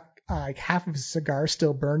she's got like half of a cigar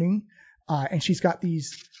still burning, and she's got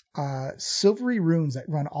these silvery runes that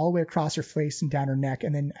run all the way across her face and down her neck.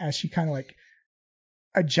 And then as she kind of like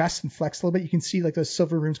adjusts and flex a little bit, you can see like those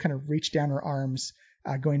silver runes kind of reach down her arms,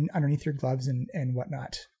 going underneath her gloves and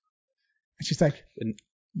whatnot. And she's like,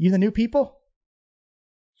 "You the new people?"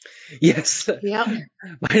 Yes. Yep.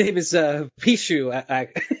 My name is Pichu.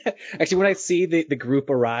 Actually, when I see the group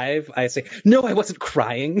arrive, I say, "No, I wasn't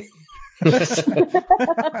crying." And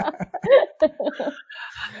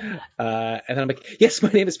then I'm like, "Yes,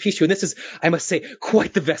 my name is Pichu, and this is, I must say,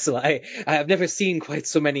 quite the vessel. I have never seen quite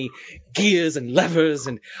so many gears and levers,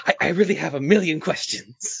 and I really have a million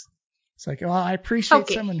questions." It's like, well, I appreciate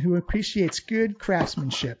someone who appreciates good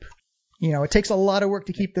craftsmanship. You know, it takes a lot of work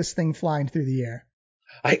to keep this thing flying through the air.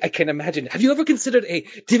 I can imagine. Have you ever considered a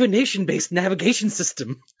divination-based navigation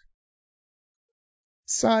system?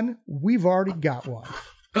 Son, we've already got one.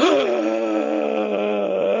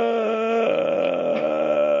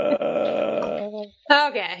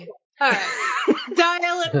 Okay. All right.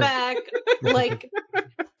 Dial it back like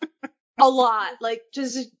a lot. Like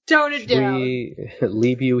just tone it down. We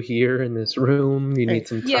leave you here in this room. You need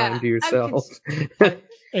some time to yourself.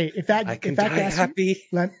 Hey, if that gets happy.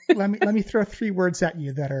 Let me throw 3 words at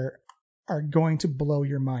you that are going to blow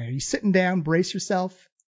your mind. Are you sitting down? Brace yourself.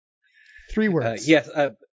 3 words. Yes.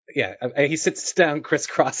 he sits down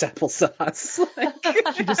crisscross applesauce.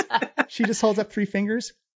 She just holds up 3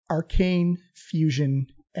 fingers. Arcane fusion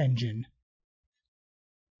engine.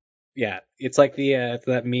 Yeah, it's like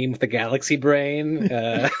that meme with the galaxy brain.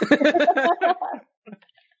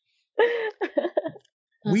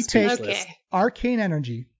 We take Speechless. arcane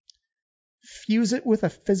energy, fuse it with a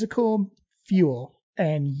physical fuel,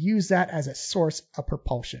 and use that as a source of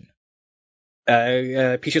propulsion.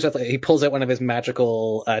 Pichu, he pulls out one of his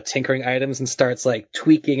magical tinkering items and starts like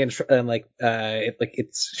tweaking and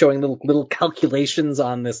it's showing little calculations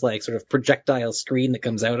on this like sort of projectile screen that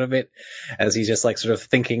comes out of it as he's just like sort of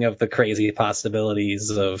thinking of the crazy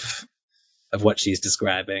possibilities of what she's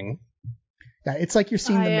describing. Yeah, it's like you're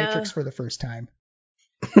seeing the Matrix for the first time.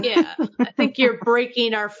 Yeah, I think you're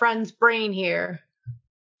breaking our friend's brain here.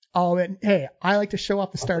 Oh, and hey, I like to show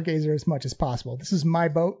off the Stargazer as much as possible. This is my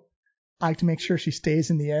boat. I like to make sure she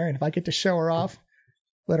stays in the air, and if I get to show her off,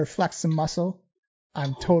 let her flex some muscle,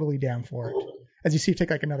 I'm totally down for it. As you see her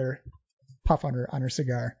take like another puff on her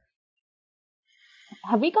cigar.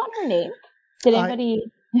 Have we gotten her name? Did anybody?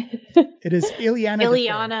 It is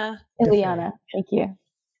Ileana. Ileana. Thank you.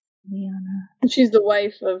 Ileana. She's the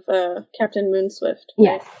wife of Captain Moonswift.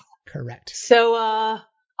 Yes. Correct. So,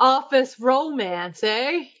 office romance,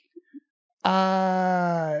 eh?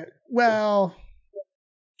 Well,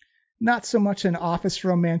 not so much an office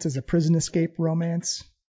romance as a prison escape romance.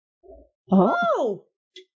 Oh,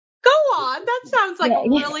 go on. That sounds like a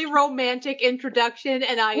really romantic introduction,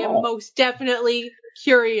 and I am most definitely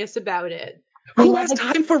curious about it. Who has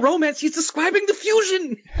time for romance? He's describing the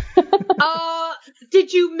fusion.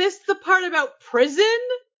 Did you miss the part about prison?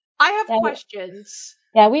 I have questions.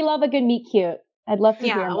 Yeah, we love a good meet cute. I'd love to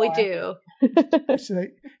hear more. Yeah, we do. So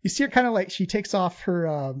you see her kind of like she takes off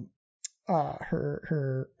her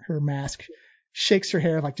mask, shakes her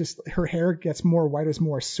hair, like just her hair gets more white as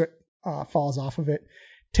more soot falls off of it,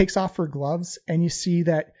 takes off her gloves, and you see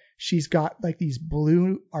that she's got like these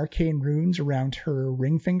blue arcane runes around her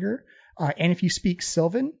ring finger. And if you speak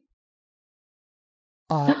Sylvan,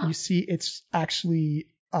 you see it's actually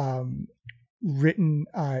written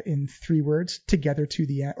in 3 words together to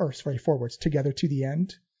the end, or sorry, 4 words together to the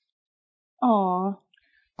end. Aww.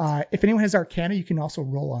 If anyone has Arcana, you can also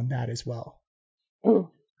roll on that as well.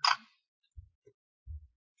 Ooh.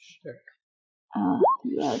 Sure.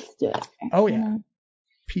 Yeah, let's do it. Oh yeah,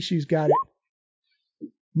 Pichu's got it.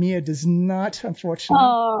 Mia does not, unfortunately.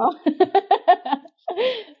 Oh.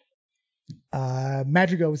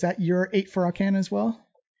 Madrigal, was that your 8 for Arcana as well?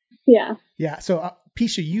 Yeah. Yeah. So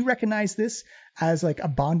Pichu, you recognize this as like a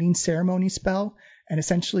bonding ceremony spell, and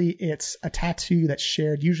essentially it's a tattoo that's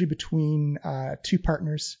shared usually between 2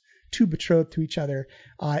 partners, 2 betrothed to each other.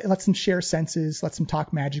 It lets them share senses, lets them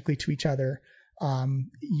talk magically to each other.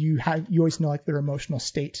 You always know like their emotional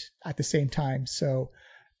state at the same time. So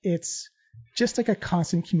it's just like a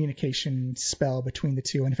constant communication spell between the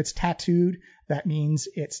 2. And if it's tattooed, that means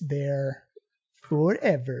it's there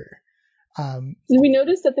forever. Did we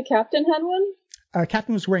notice that the captain had one?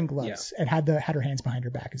 Captain was wearing gloves and had her hands behind her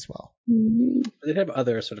back as well. Mm-hmm. They have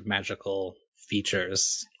other sort of magical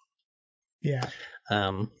features. Yeah.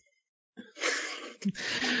 Well,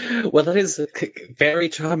 that is very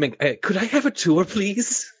charming. Could I have a tour,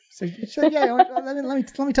 please? So yeah,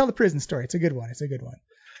 let me tell the prison story. It's a good one.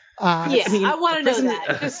 I want to know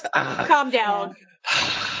that. Just calm down.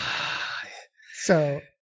 So,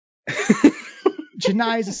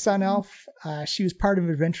 Janai is a sun elf. She was part of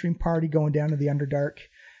an adventuring party going down to the Underdark.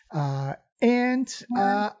 And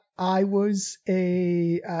I was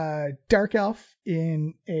a dark elf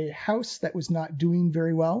in a house that was not doing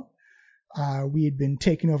very well. We had been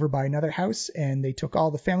taken over by another house, and they took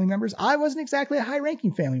all the family members. I wasn't exactly a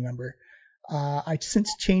high-ranking family member. I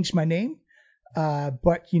since changed my name,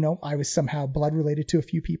 but, I was somehow blood-related to a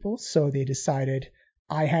few people, so they decided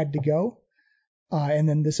I had to go. And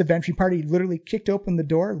then this adventuring party literally kicked open the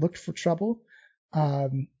door, looked for trouble,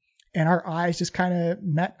 and our eyes just kind of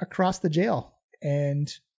met across the jail.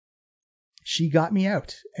 And she got me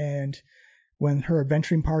out. And when her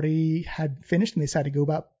adventuring party had finished and they decided to go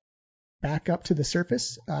back up to the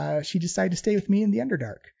surface, she decided to stay with me in the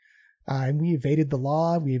Underdark. And we evaded the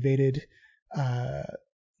law. We evaded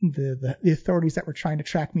the authorities that were trying to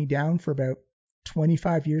track me down for about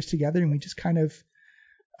 25 years together. And we just kind of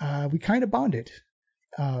bonded.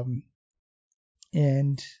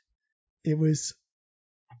 And it was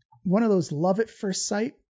one of those love at first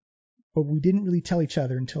sight, but we didn't really tell each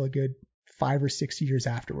other until a good 5 or 6 years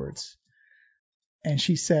afterwards. And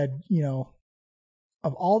she said,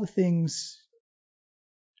 of all the things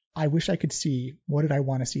I wish I could see, what did I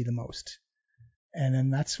want to see the most? And then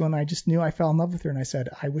that's when I just knew I fell in love with her, and I said,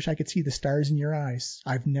 I wish I could see the stars in your eyes.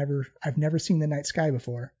 I've never seen the night sky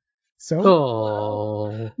before. So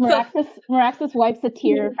Oh. Meraxis wipes a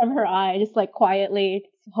tear from her eye, just like quietly,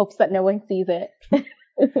 hopes that no one sees it.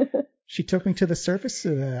 she took me to the surface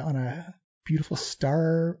on a beautiful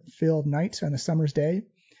star-filled night on a summer's day,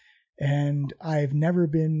 and I've never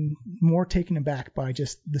been more taken aback by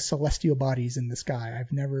just the celestial bodies in the sky.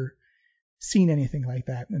 I've never seen anything like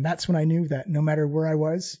that. And that's when I knew that no matter where I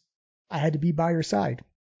was, I had to be by her side.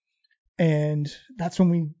 And that's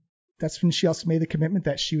when she also made the commitment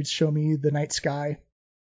that she would show me the night sky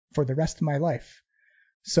for the rest of my life.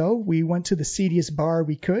 So we went to the seediest bar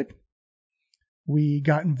we could. We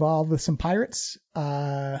got involved with some pirates,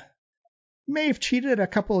 may have cheated at a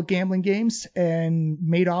couple of gambling games and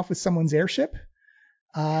made off with someone's airship.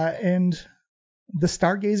 And the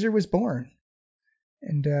Stargazer was born.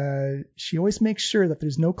 And she always makes sure that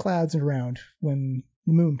there's no clouds around when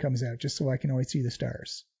the moon comes out, just so I can always see the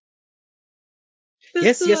stars.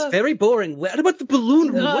 Yes, very boring. What about the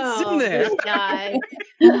balloon room? What's in there?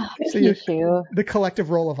 So the collective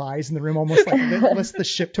roll of eyes in the room almost like lifts the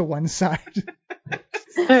ship to one side.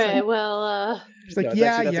 All right, well, She's like,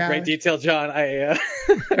 that's a great detail, John. I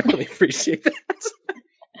really appreciate that.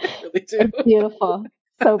 I really do. Beautiful.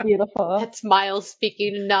 So beautiful. That's Miles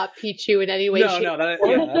speaking and not Pichu in any way. You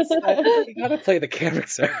gotta play the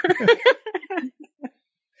character.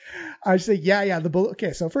 I say, the balloon.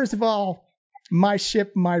 Okay, so first of all, my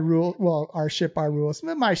ship, my rule. Well, our ship, our rules.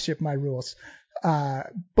 My ship, my rules.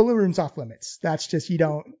 Balloon room's off limits. That's just you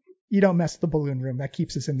don't mess with the balloon room. That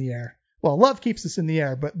keeps us in the air. Well, love keeps us in the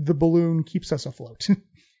air, but the balloon keeps us afloat.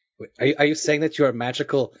 Are you saying that you are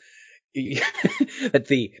magical? That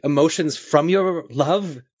the emotions from your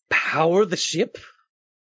love power the ship?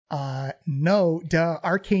 No, the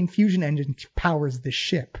arcane fusion engine powers the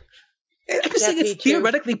ship. I'm saying it's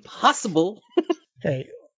theoretically possible. Hey,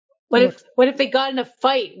 what if they got in a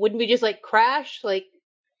fight? Wouldn't we just like crash? Like,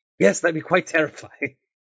 yes, that'd be quite terrifying.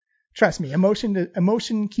 Trust me,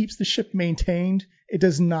 emotion keeps the ship maintained. It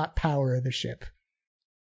does not power the ship.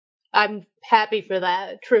 I'm happy for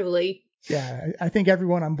that, truly. Yeah, I think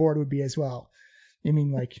everyone on board would be as well. I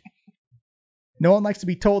mean, like, no one likes to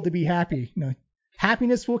be told to be happy. No,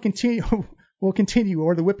 happiness will continue,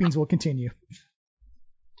 or the whippings will continue.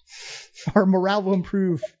 Our morale will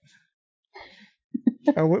improve.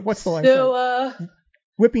 What's the line? So,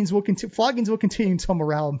 whippings will continue, floggings will continue until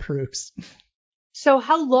morale improves. So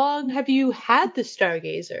how long have you had the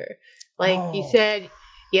Stargazer? Like you said,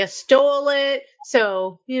 you stole it.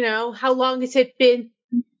 So, how long has it been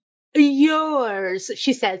yours?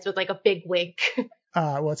 She says with like a big wink.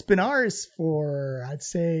 Well, it's been ours for, I'd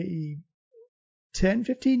say, 10,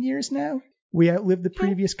 15 years now. We outlived the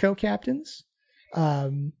previous co-captains,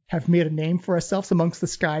 have made a name for ourselves amongst the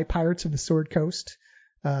sky pirates of the Sword Coast.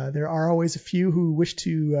 There are always a few who wish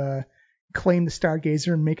to claim the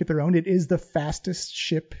Stargazer and make it their own. It is the fastest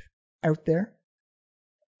ship out there.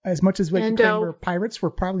 As much as we can claim we're pirates, we're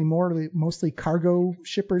probably mostly cargo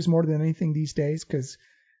shippers more than anything these days, because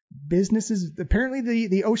apparently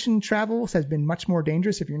the ocean travel has been much more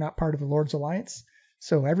dangerous if you're not part of the Lord's Alliance.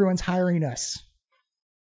 So everyone's hiring us.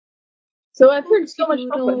 So I've heard so much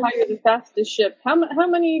about how you're the fastest ship. How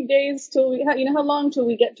many days till how long till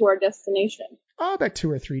we get to our destination? About 2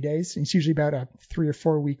 or 3 days. It's usually about a 3 or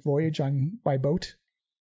 4 week voyage by boat.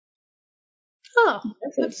 Oh,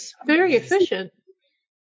 that's very efficient.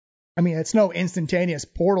 I mean, it's no instantaneous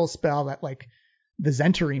portal spell that like the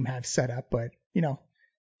Zentarim have set up, but you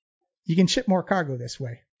can ship more cargo this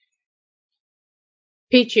way.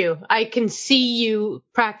 Pichu, I can see you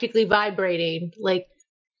practically vibrating. Like,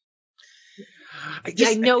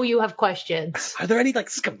 I know you have questions. Are there any like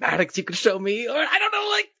schematics you could show me, or I don't know,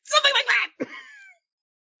 like something like that?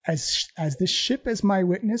 As this ship is my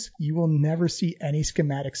witness, you will never see any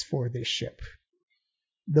schematics for this ship.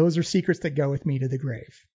 Those are secrets that go with me to the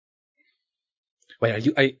grave.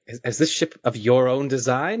 Wait, is this ship of your own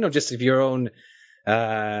design or just of your own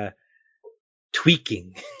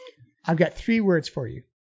tweaking? I've got 3 words for you.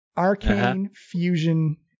 Arcane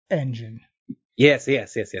fusion engine. Yes. Maybe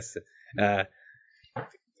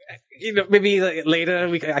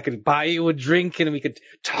later I could buy you a drink and we could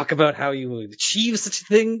talk about how you would achieve such a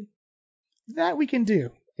thing. That we can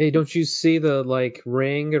do. Hey, don't you see the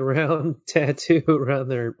ring around tattoo around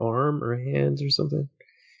their arm or hands or something?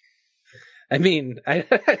 I mean, I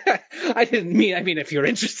didn't mean. I mean, if you're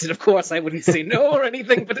interested, of course, I wouldn't say no or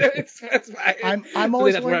anything. But I'm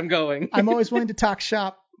always that's where I'm going. I'm always willing to talk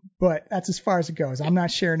shop, but that's as far as it goes. I'm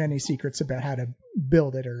not sharing any secrets about how to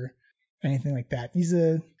build it or anything like that.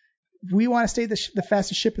 we want to stay the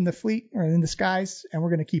fastest ship in the fleet or in the skies, and we're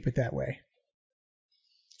going to keep it that way.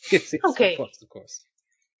 Yes, Okay. Of course.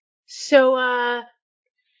 So,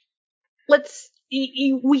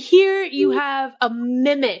 we hear you have a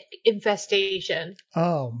mimic infestation.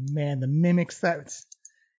 Oh man, the mimics,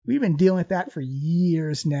 we've been dealing with that for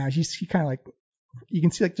years now. She kind of like, you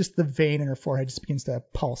can see like just the vein in her forehead just begins to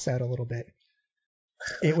pulse out a little bit.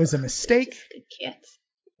 It was a mistake.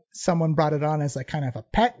 Someone brought it on as like kind of a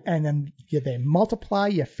pet, and then they multiply,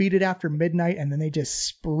 you feed it after midnight, and then they just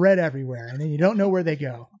spread everywhere, and then you don't know where they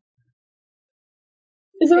go.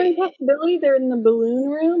 Is there any possibility they're in the balloon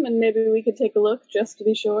room and maybe we could take a look just to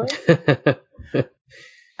be sure?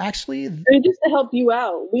 Actually, just to help you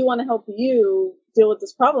out. We want to help you deal with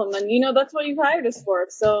this problem, and that's what you've hired us for.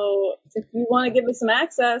 So if you want to give us some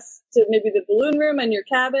access to maybe the balloon room and your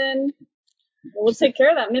cabin, we'll take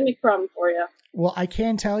care of that mimic problem for you. Well, I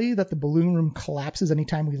can tell you that the balloon room collapses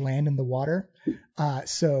anytime we land in the water,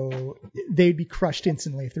 so they'd be crushed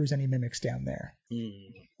instantly if there was any mimics down there.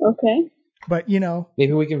 Okay. But,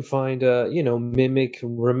 maybe we can find, mimic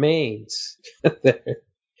remains there.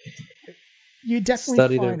 You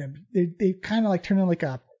definitely find them. They kind of like turn into like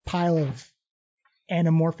a pile of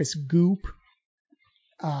anamorphous goop.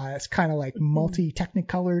 It's kind of like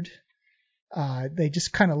multi-technicolored. They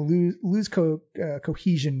just kind of lose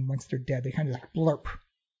cohesion once they're dead. They kind of like blurp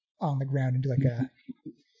on the ground into like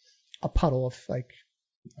a puddle of like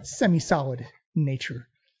semi-solid nature.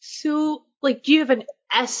 So, do you have an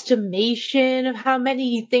estimation of how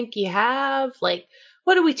many you think you have? Like,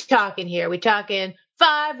 what are we talking here? We talking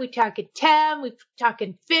 5? We talking 10? We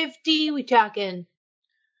talking 50? We talking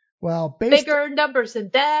bigger numbers than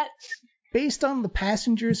that? Based on the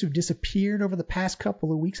passengers who've disappeared over the past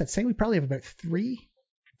couple of weeks, I'd say we probably have about 3.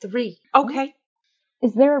 3. Okay.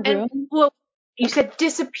 Is there a room? And, well, you said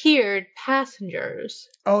disappeared passengers.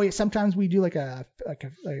 Oh yeah, sometimes we do like a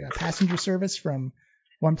passenger service from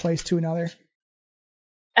one place to another.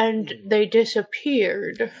 And they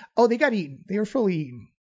disappeared. Oh, they got eaten. They were fully eaten.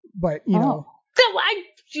 But know. So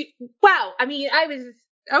wow. I mean, I was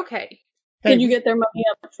okay. Did you get their money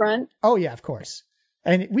up front? Oh yeah, of course.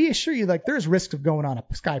 And we assure you, like, there's risks of going on a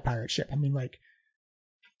sky pirate ship. I mean, like,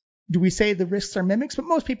 do we say the risks are mimics? But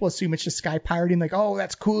most people assume it's just sky pirating. Like, oh,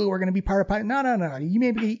 that's cool. We're going to be pirate. No. You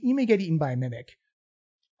may get eaten by a mimic.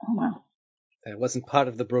 Oh, wow. That wasn't part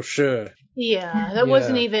of the brochure. Yeah, that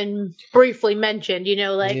wasn't even briefly mentioned. They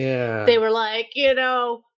were like,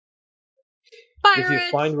 pirates. If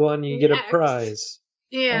you find one, you get a prize.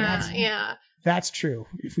 Yeah. That's true.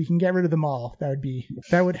 If we can get rid of them all, that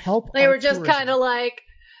would help. They were just kind of like,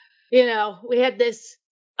 we had this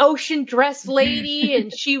ocean dress lady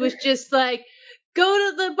and she was just like,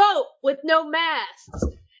 go to the boat with no masts.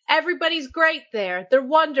 Everybody's great there. They're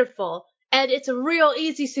wonderful. And it's a real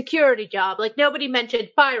easy security job. Like, nobody mentioned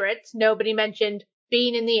pirates. Nobody mentioned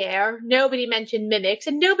being in the air. Nobody mentioned mimics.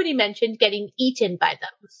 And nobody mentioned getting eaten by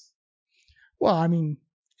them. Well, I mean,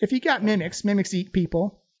 if you got mimics eat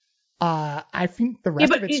people. I think the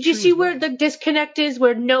rest of it's did you see where the disconnect is,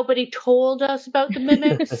 where nobody told us about the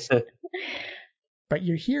mimics? But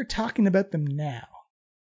you're here talking about them now.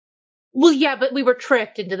 Well, yeah, but we were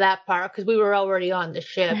tricked into that part because we were already on the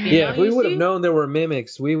ship. If we would have known there were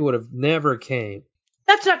mimics, we would have never came.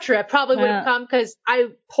 That's not true. I probably would have come because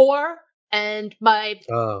I'm poor and my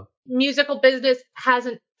musical business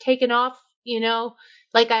hasn't taken off,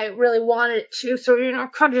 like I really wanted it to. So, I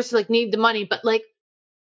kind of just like need the money, but like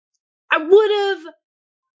I would have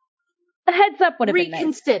a heads up would have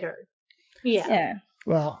reconsidered. Been nice. Yeah.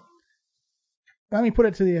 Well, let me put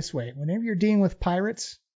it to you this way. Whenever you're dealing with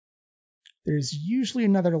pirates, there's usually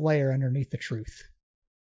another layer underneath the truth.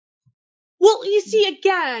 Well, you see,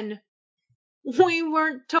 again, we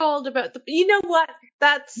weren't told about the... You know what?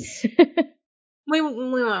 That's... we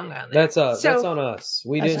won't go there. That's on us.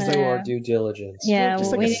 We didn't do our due diligence. Yeah,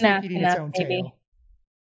 just like we a didn't ask snake eating its enough, own maybe. tail.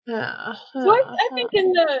 So I think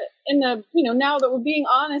in the now that we're being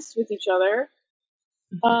honest with each other,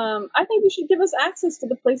 I think you should give us access to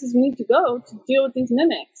the places we need to go to deal with these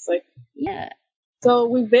mimics. Like, yeah. So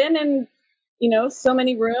we've been in, so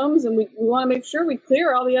many rooms, and we want to make sure we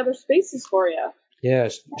clear all the other spaces for you. Yeah.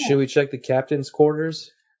 Should we check the captain's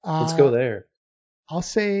quarters? Let's go there. I'll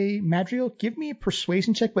say, Madrigal, give me a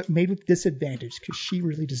persuasion check, but made with disadvantage, because she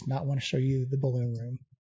really does not want to show you the balloon room.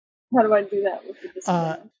 How do I do that with the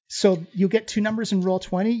disadvantage? So you'll get 2 numbers in roll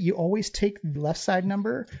 20. You always take the left side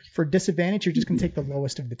number. For disadvantage, you're just going to take the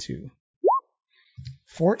lowest of the 2.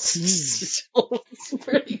 14. It's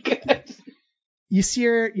pretty good. You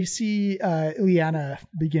see Ileana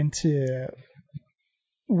begin to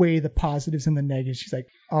weigh the positives and the negatives. She's like,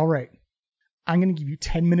 all right, I'm going to give you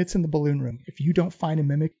 10 minutes in the balloon room. If you don't find a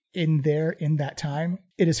mimic in there in that time,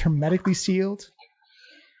 it is hermetically sealed.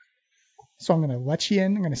 So I'm going to let you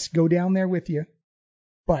in. I'm going to go down there with you.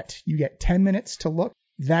 But you get 10 minutes to look.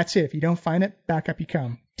 That's it. If you don't find it, back up you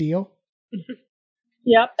come. Deal?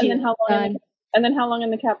 Yep. And then how long? How long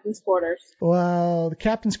in the captain's quarters? Well, the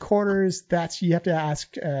captain's quarters. You have to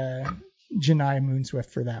ask Janai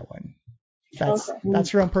Moonswift for that one.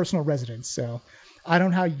 That's her own personal residence. So I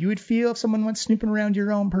don't know how you would feel if someone went snooping around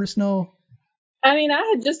your own personal. I mean,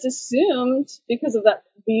 I had just assumed because of that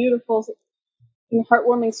beautiful,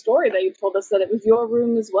 heartwarming story that you told us that it was your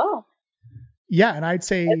room as well. Yeah, and I'd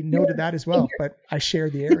say no to that as well, but I share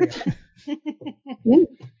the area.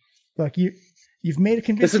 Look, you've made a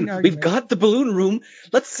convincing argument. We've got the balloon room.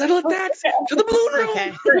 Let's settle it that to the balloon room.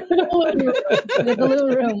 Okay. The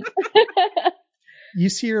balloon room. You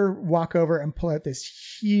see her walk over and pull out this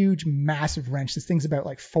huge, massive wrench. This thing's about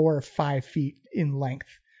like 4 or 5 feet in length,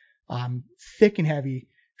 thick and heavy.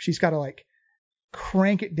 She's got to like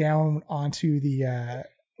crank it down onto the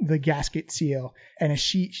gasket seal, and as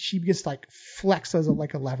she begins to like flex as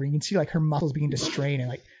like a lever, you can see like her muscles begin to strain and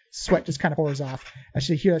like sweat just kind of pours off. As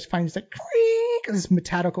she hears, finds like creak, this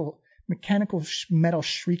mechanical metal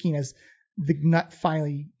shrieking as the nut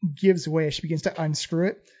finally gives way. As she begins to unscrew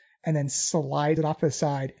it and then slides it off to the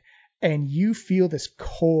side, and you feel this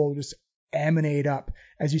cold just emanate up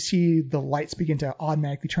as you see the lights begin to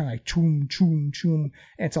automatically turn like choom, choom, choom,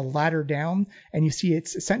 and it's a ladder down, and you see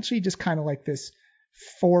it's essentially just kind of like this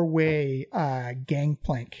 4-way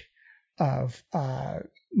gangplank of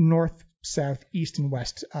north, south, east, and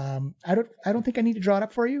west. I don't think I need to draw it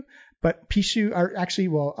up for you, but Pishu, or actually,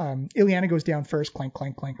 Ileana goes down first, clank,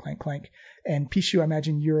 clank, clank, clank, clank, and Pishu, I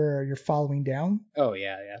imagine you're following down. Oh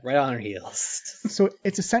yeah, right on her heels. So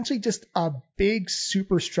it's essentially just a big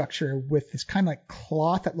superstructure with this kind of like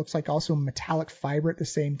cloth that looks like also metallic fiber at the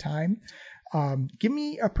same time. Give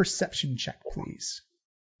me a perception check, please.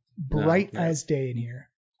 Bright as day in here.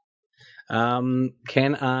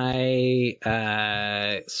 Can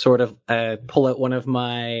I sort of pull out one of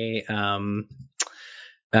my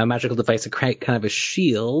magical device to create kind of a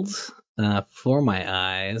shield for my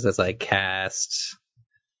eyes as I cast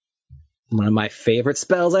one of my favorite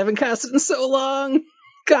spells I haven't casted in so long?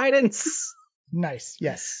 Guidance. Nice.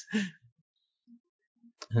 Yes.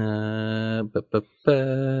 15.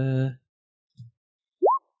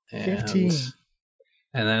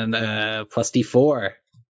 And then plus D4.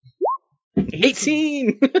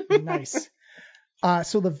 18. Nice.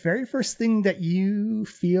 So the very first thing that you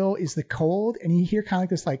feel is the cold, and you hear kind of like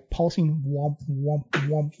this like pulsing womp, womp,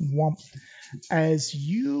 womp, womp.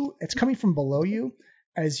 It's coming from below you.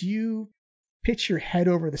 As you pitch your head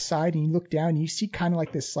over the side and you look down, you see kind of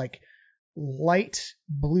like this like light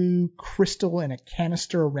blue crystal and a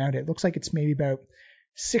canister around it. It looks like it's maybe about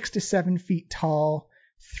 6 to 7 feet tall,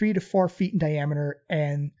 3 to 4 feet in diameter,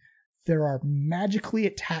 and there are magically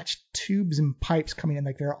attached tubes and pipes coming in,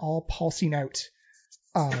 like they're all pulsing out,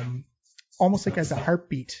 almost like as a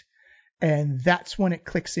heartbeat. And that's when it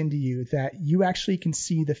clicks into you that you actually can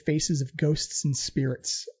see the faces of ghosts and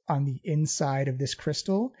spirits on the inside of this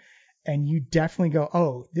crystal. And you definitely go,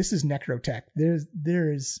 oh, this is necrotech. There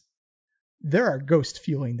are ghosts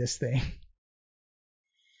fueling this thing.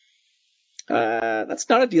 That's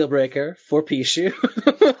not a deal breaker for Pishu.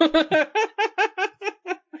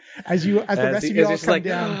 As the rest of you all come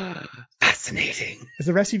down, fascinating. As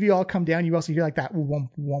the rest of you all come down, you also hear like that womp,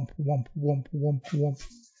 womp, womp, womp, womp, womp.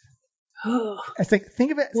 It's like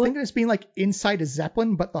think of it as being like inside a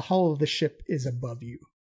zeppelin, but the hull of the ship is above you.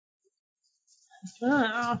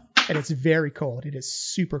 And it's very cold. It is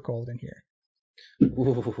super cold in here.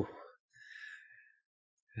 Ooh.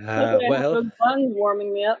 Well, those buns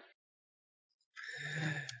warming me up.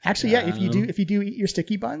 Actually, yeah. If you do eat your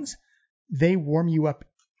sticky buns, they warm you up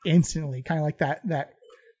instantly. Kind of like that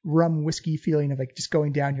rum whiskey feeling of like just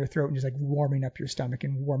going down your throat and just like warming up your stomach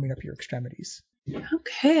and warming up your extremities.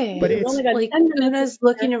 Okay. But it's like Una's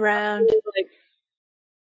looking around.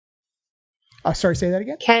 Sorry, say that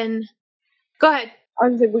again. Go ahead. I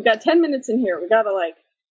was like, we got 10 minutes in here. We gotta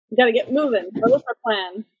get moving. What's our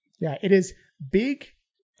plan? Yeah, it is big,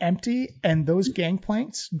 empty, and those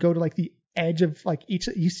gangplanks go to like the edge of like each.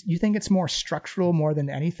 You think it's more structural more than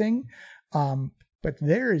anything, but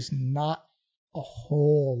there is not a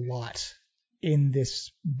whole lot in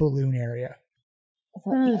this balloon area.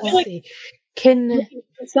 Let's see.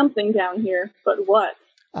 Something down here, but what?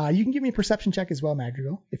 You can give me a perception check as well,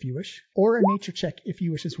 Madrigal, if you wish, or a nature check if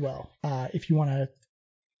you wish as well. If you want to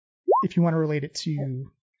relate it to.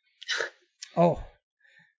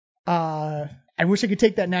 I wish I could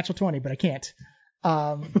take that natural 20, but I can't.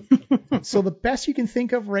 So the best you can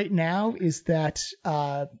think of right now is that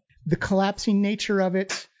the collapsing nature of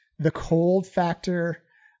it, the cold factor,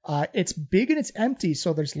 it's big and it's empty,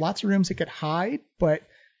 so there's lots of rooms it could hide, but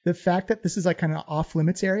the fact that this is like kind of off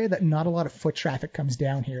limits area, that not a lot of foot traffic comes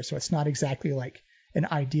down here, so it's not exactly like an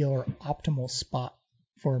ideal or optimal spot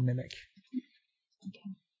for a mimic.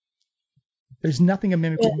 Okay. There's nothing a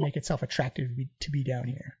mimic would make itself attractive to be down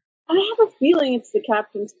here. I have a feeling it's the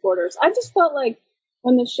captain's quarters. I just felt like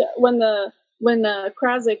when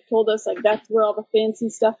Krasik told us like that's where all the fancy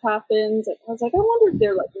stuff happens, I was like, I wonder if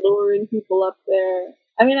they're like luring people up there.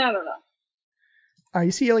 I mean, I don't know.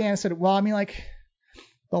 You see, Ileana said, well, I mean, like,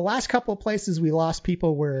 the last couple of places we lost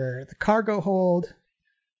people were the cargo hold,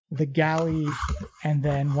 the galley, and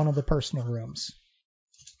then one of the personal rooms.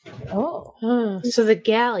 Oh, so the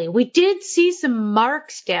galley. We did see some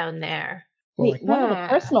marks down there. Wait, one of the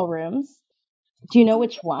personal rooms? Do you know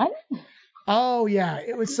which one? Oh, yeah.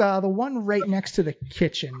 It was the one right next to the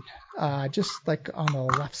kitchen, just like on the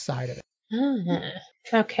left side of it.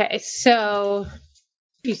 Okay, so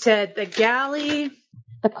you said the galley,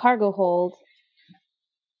 the cargo hold,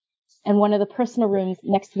 and one of the personal rooms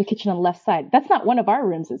next to the kitchen on the left side. That's not one of our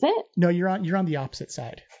rooms, is it? No, you're on the opposite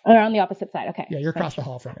side. Oh, on the opposite side. Okay. Yeah, you're across the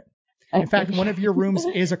hall from it. In fact, one of your rooms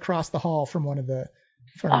is across the hall from one of the.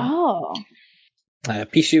 Oh.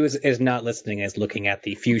 Pichu is not listening, is looking at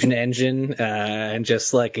the fusion engine and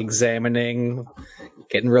just like examining,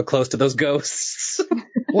 getting real close to those ghosts.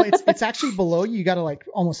 Well, it's actually below you. You got to like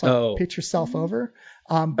almost like pitch yourself over.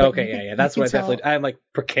 Okay, that's what I definitely. I'm like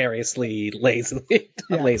precariously, lazily,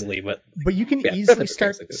 not lazily, but you can easily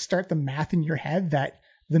start the math in your head that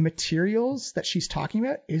the materials that she's talking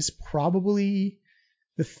about is probably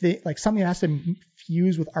the thing, like something that has to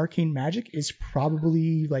fuse with arcane magic is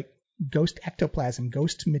probably like ghost ectoplasm,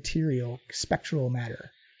 ghost material, spectral matter,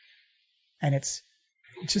 and it's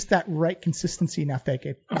just that right consistency enough that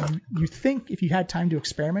you think if you had time to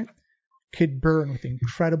experiment, could burn with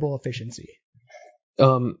incredible efficiency.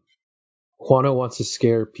 Juano wants to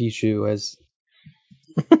scare Pichu as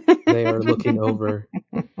they are looking over.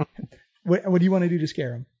 What do you want to do to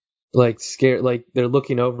scare him? Like they're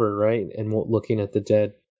looking over, right, and looking at the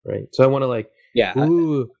dead, right? So I want to like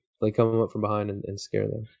come up from behind and scare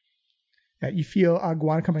them. You feel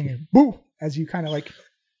Guano coming in, boo, as you kind of like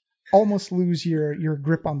almost lose your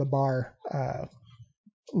grip on the bar,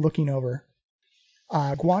 looking over.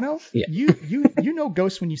 Guano, you know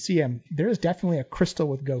ghosts when you see them. There is definitely a crystal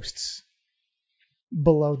with ghosts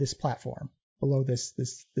below this platform, below this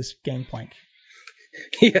gangplank.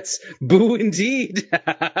 Yes, boo indeed.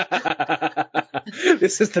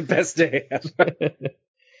 This is the best day ever.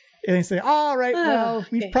 And they say, all right, well,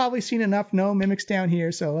 we've probably seen enough no mimics down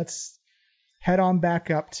here, so let's head on back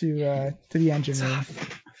up to the engine room.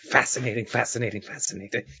 Fascinating.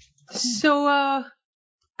 So,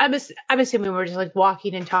 I'm assuming we're just like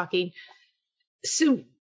walking and talking. So,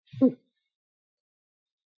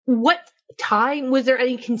 what time? Was there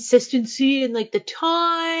any consistency in like the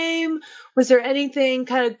time? Was there anything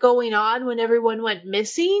kind of going on when everyone went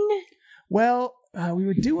missing? Well, we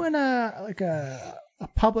were doing a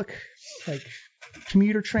public like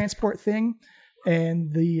commuter transport thing,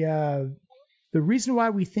 and the reason why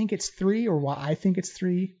we think it's 3, or why I think it's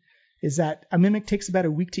 3, is that a mimic takes about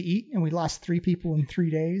a week to eat, and we lost 3 people in 3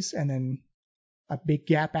 days, and then a big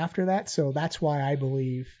gap after that. So that's why I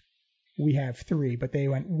believe we have 3, but they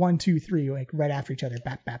went 1, 2, 3, like right after each other,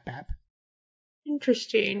 bap, bap, bap.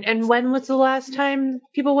 Interesting. And when was the last time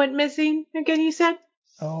people went missing again, you said?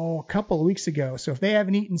 Oh, a couple of weeks ago. So if they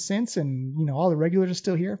haven't eaten since, and all the regulars are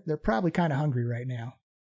still here, they're probably kind of hungry right now.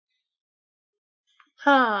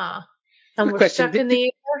 Huh. And we're stuck in the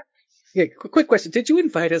air? Yeah, quick question. Did you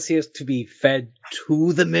invite us here to be fed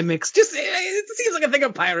to the mimics? Just, it seems like a thing a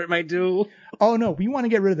pirate might do. Oh no, we want to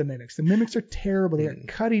get rid of the mimics. The mimics are terrible. They are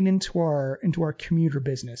cutting into our commuter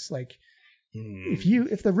business. Like,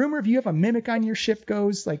 if the rumor of you have a mimic on your ship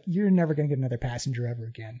goes, like, you're never going to get another passenger ever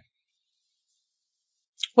again.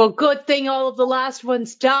 Well, good thing all of the last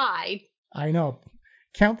ones died. I know.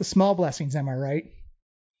 Count the small blessings, am I right?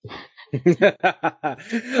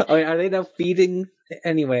 Are they now feeding?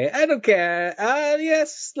 Anyway, I don't care.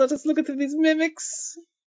 Yes, let us look into these mimics.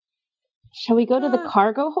 Shall we go to the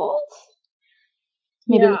cargo hold?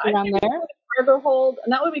 Maybe look around there. Cargo hold,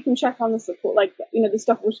 and that way we can check on the support, like the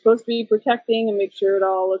stuff we're supposed to be protecting, and make sure it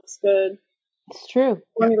all looks good. It's true.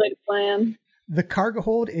 Formulate a plan. The cargo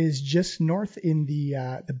hold is just north in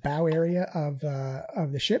the bow area of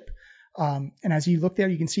the ship. And as you look there,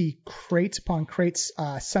 you can see crates upon crates.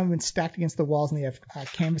 Some of them stacked against the walls, and they have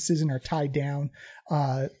canvases and are tied down.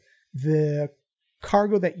 The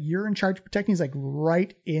cargo that you're in charge of protecting is like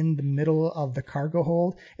right in the middle of the cargo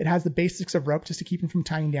hold. It has the basics of rope just to keep them from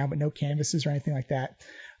tying down, but no canvases or anything like that.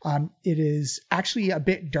 It is actually a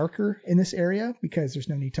bit darker in this area because there's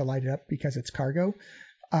no need to light it up because it's cargo.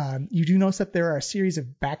 You do notice that there are a series of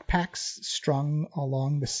backpacks strung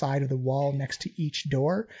along the side of the wall next to each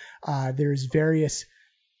door. There's various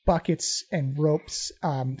buckets and ropes,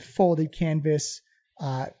 folded canvas,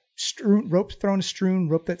 rope thrown strewn,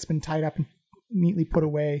 rope that's been tied up and neatly put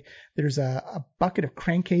away. There's a bucket of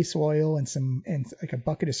crankcase oil and like a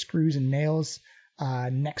bucket of screws and nails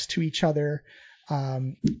next to each other.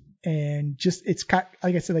 And just it's got,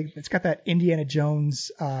 like I said, like it's got that Indiana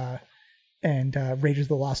Jones and Raiders of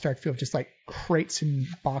the Lost Ark feel, just like crates and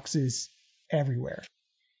boxes everywhere.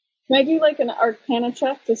 Can I do like an Arcana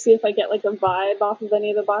check to see if I get like a vibe off of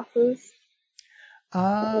any of the boxes?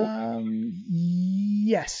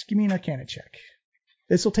 Yes, give me an Arcana check.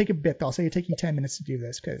 This will take a bit, though. I'll say it'll take you 10 minutes to do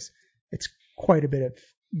this because it's quite a bit of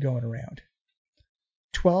going around.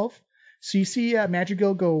 12. So you see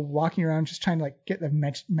Madrigal go walking around just trying to like get the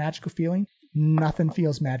magical feeling. Nothing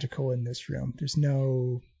feels magical in this room. There's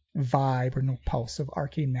no vibe or no pulse of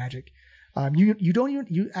arcane magic.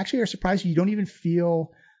 You actually are surprised you don't even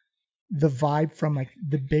feel the vibe from like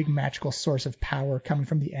the big magical source of power coming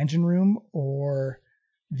from the engine room or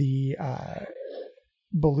the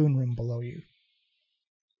balloon room below you.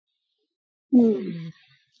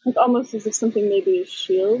 It's almost as if something maybe is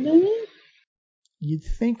shielding it. You'd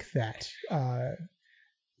think that.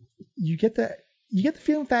 You get the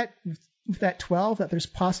feeling with that 12 that there's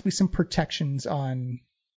possibly some protections on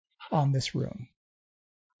this room.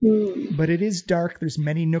 But it is dark. There's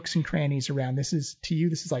many nooks and crannies around. This is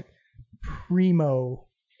like primo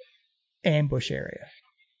ambush area.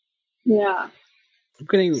 Yeah. I'm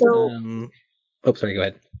going to. Sorry. Go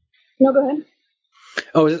ahead. No, go ahead.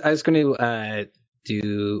 I was going to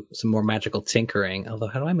do some more magical tinkering. Although,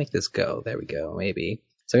 how do I make this go? There we go. Maybe.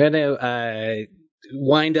 So I'm going to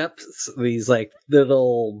wind up these like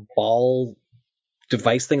little ball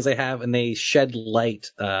device things I have, and they shed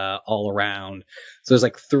light all around. So there's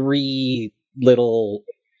like 3 little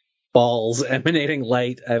balls emanating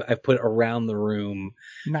light I've put around the room.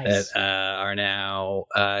 Nice. That are now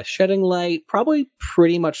shedding light probably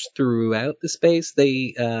pretty much throughout the space.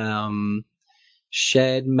 They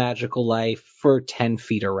shed magical life for 10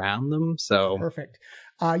 feet around them. So perfect.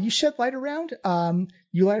 You shed light around.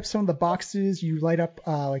 You light up some of the boxes. You light up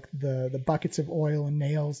like the buckets of oil and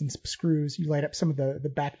nails and screws. You light up some of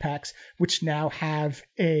the backpacks, which now have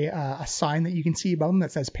a sign that you can see above them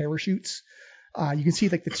that says parachutes. You can see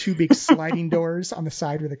like the 2 big sliding doors on the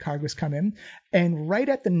side where the cargoes come in. And right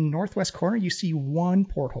at the northwest corner, you see 1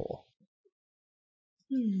 porthole.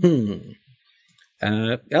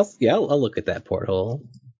 I'll look at that porthole.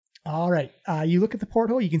 All right. You look at the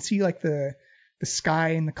porthole. You can see like the sky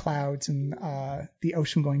and the clouds and the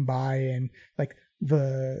ocean going by and like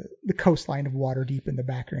the coastline of Waterdeep in the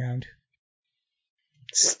background.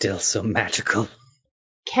 Still so magical.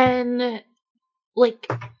 Can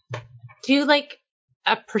do like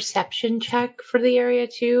a perception check for the area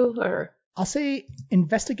too, or I'll say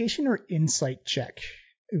investigation or insight check,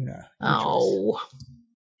 Una.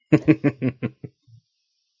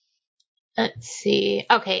 Let's see.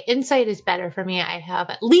 Okay, insight is better for me. I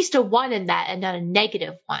have at least a 1 in that and not a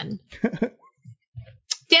negative 1.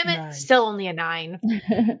 Damn it, 9. Still only a 9.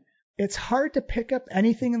 It's hard to pick up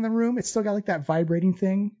anything in the room. It's still got like that vibrating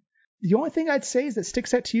thing. The only thing I'd say is that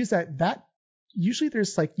sticks out to you is that usually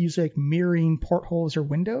there's like mirroring portholes or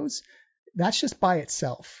windows. That's just by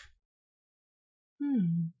itself.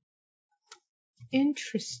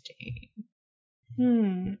 Interesting.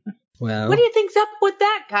 Well, what do you think's up with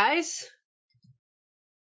that, guys?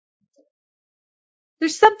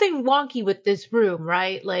 There's something wonky with this room,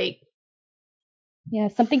 right? Like, yeah,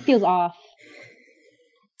 something feels off.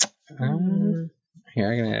 Here,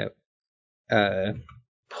 I'm gonna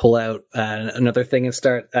pull out another thing and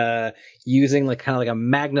start using like kind of like a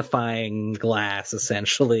magnifying glass,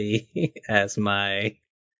 essentially, as my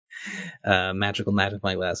magical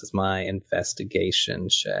magnifying glass as my investigation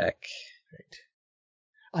check. Right.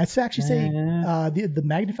 I'd actually say the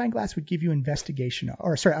magnifying glass would give you investigation,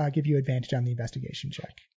 give you advantage on the investigation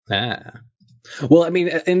check. Well, I mean,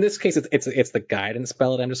 in this case, it's the guidance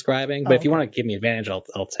spell that I'm describing. But if you want to give me advantage,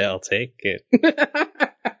 I'll take it.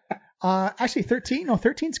 Actually, 13. No,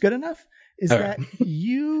 13's good enough. That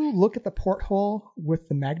you look at the porthole with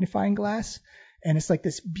the magnifying glass, and it's like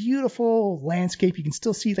this beautiful landscape. You can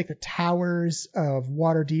still see like the towers of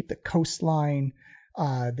Waterdeep, the coastline,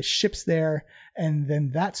 the ships there, and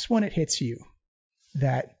then that's when it hits you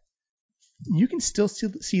that you can still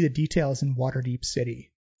see the details in Waterdeep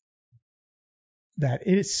City. That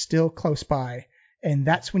it is still close by. And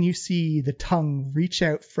that's when you see the tongue reach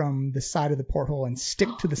out from the side of the porthole and stick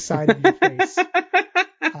to the side of your face.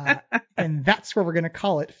 And that's where we're going to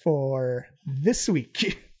call it for this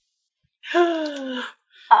week. I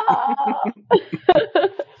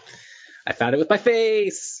found it with my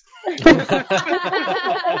face.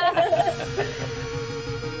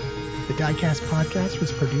 The Diecast podcast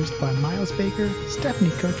was produced by Miles Baker,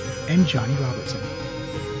 Stephanie Cook, and Johnny Robertson.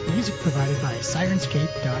 Music provided by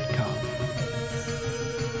Sirenscape.com.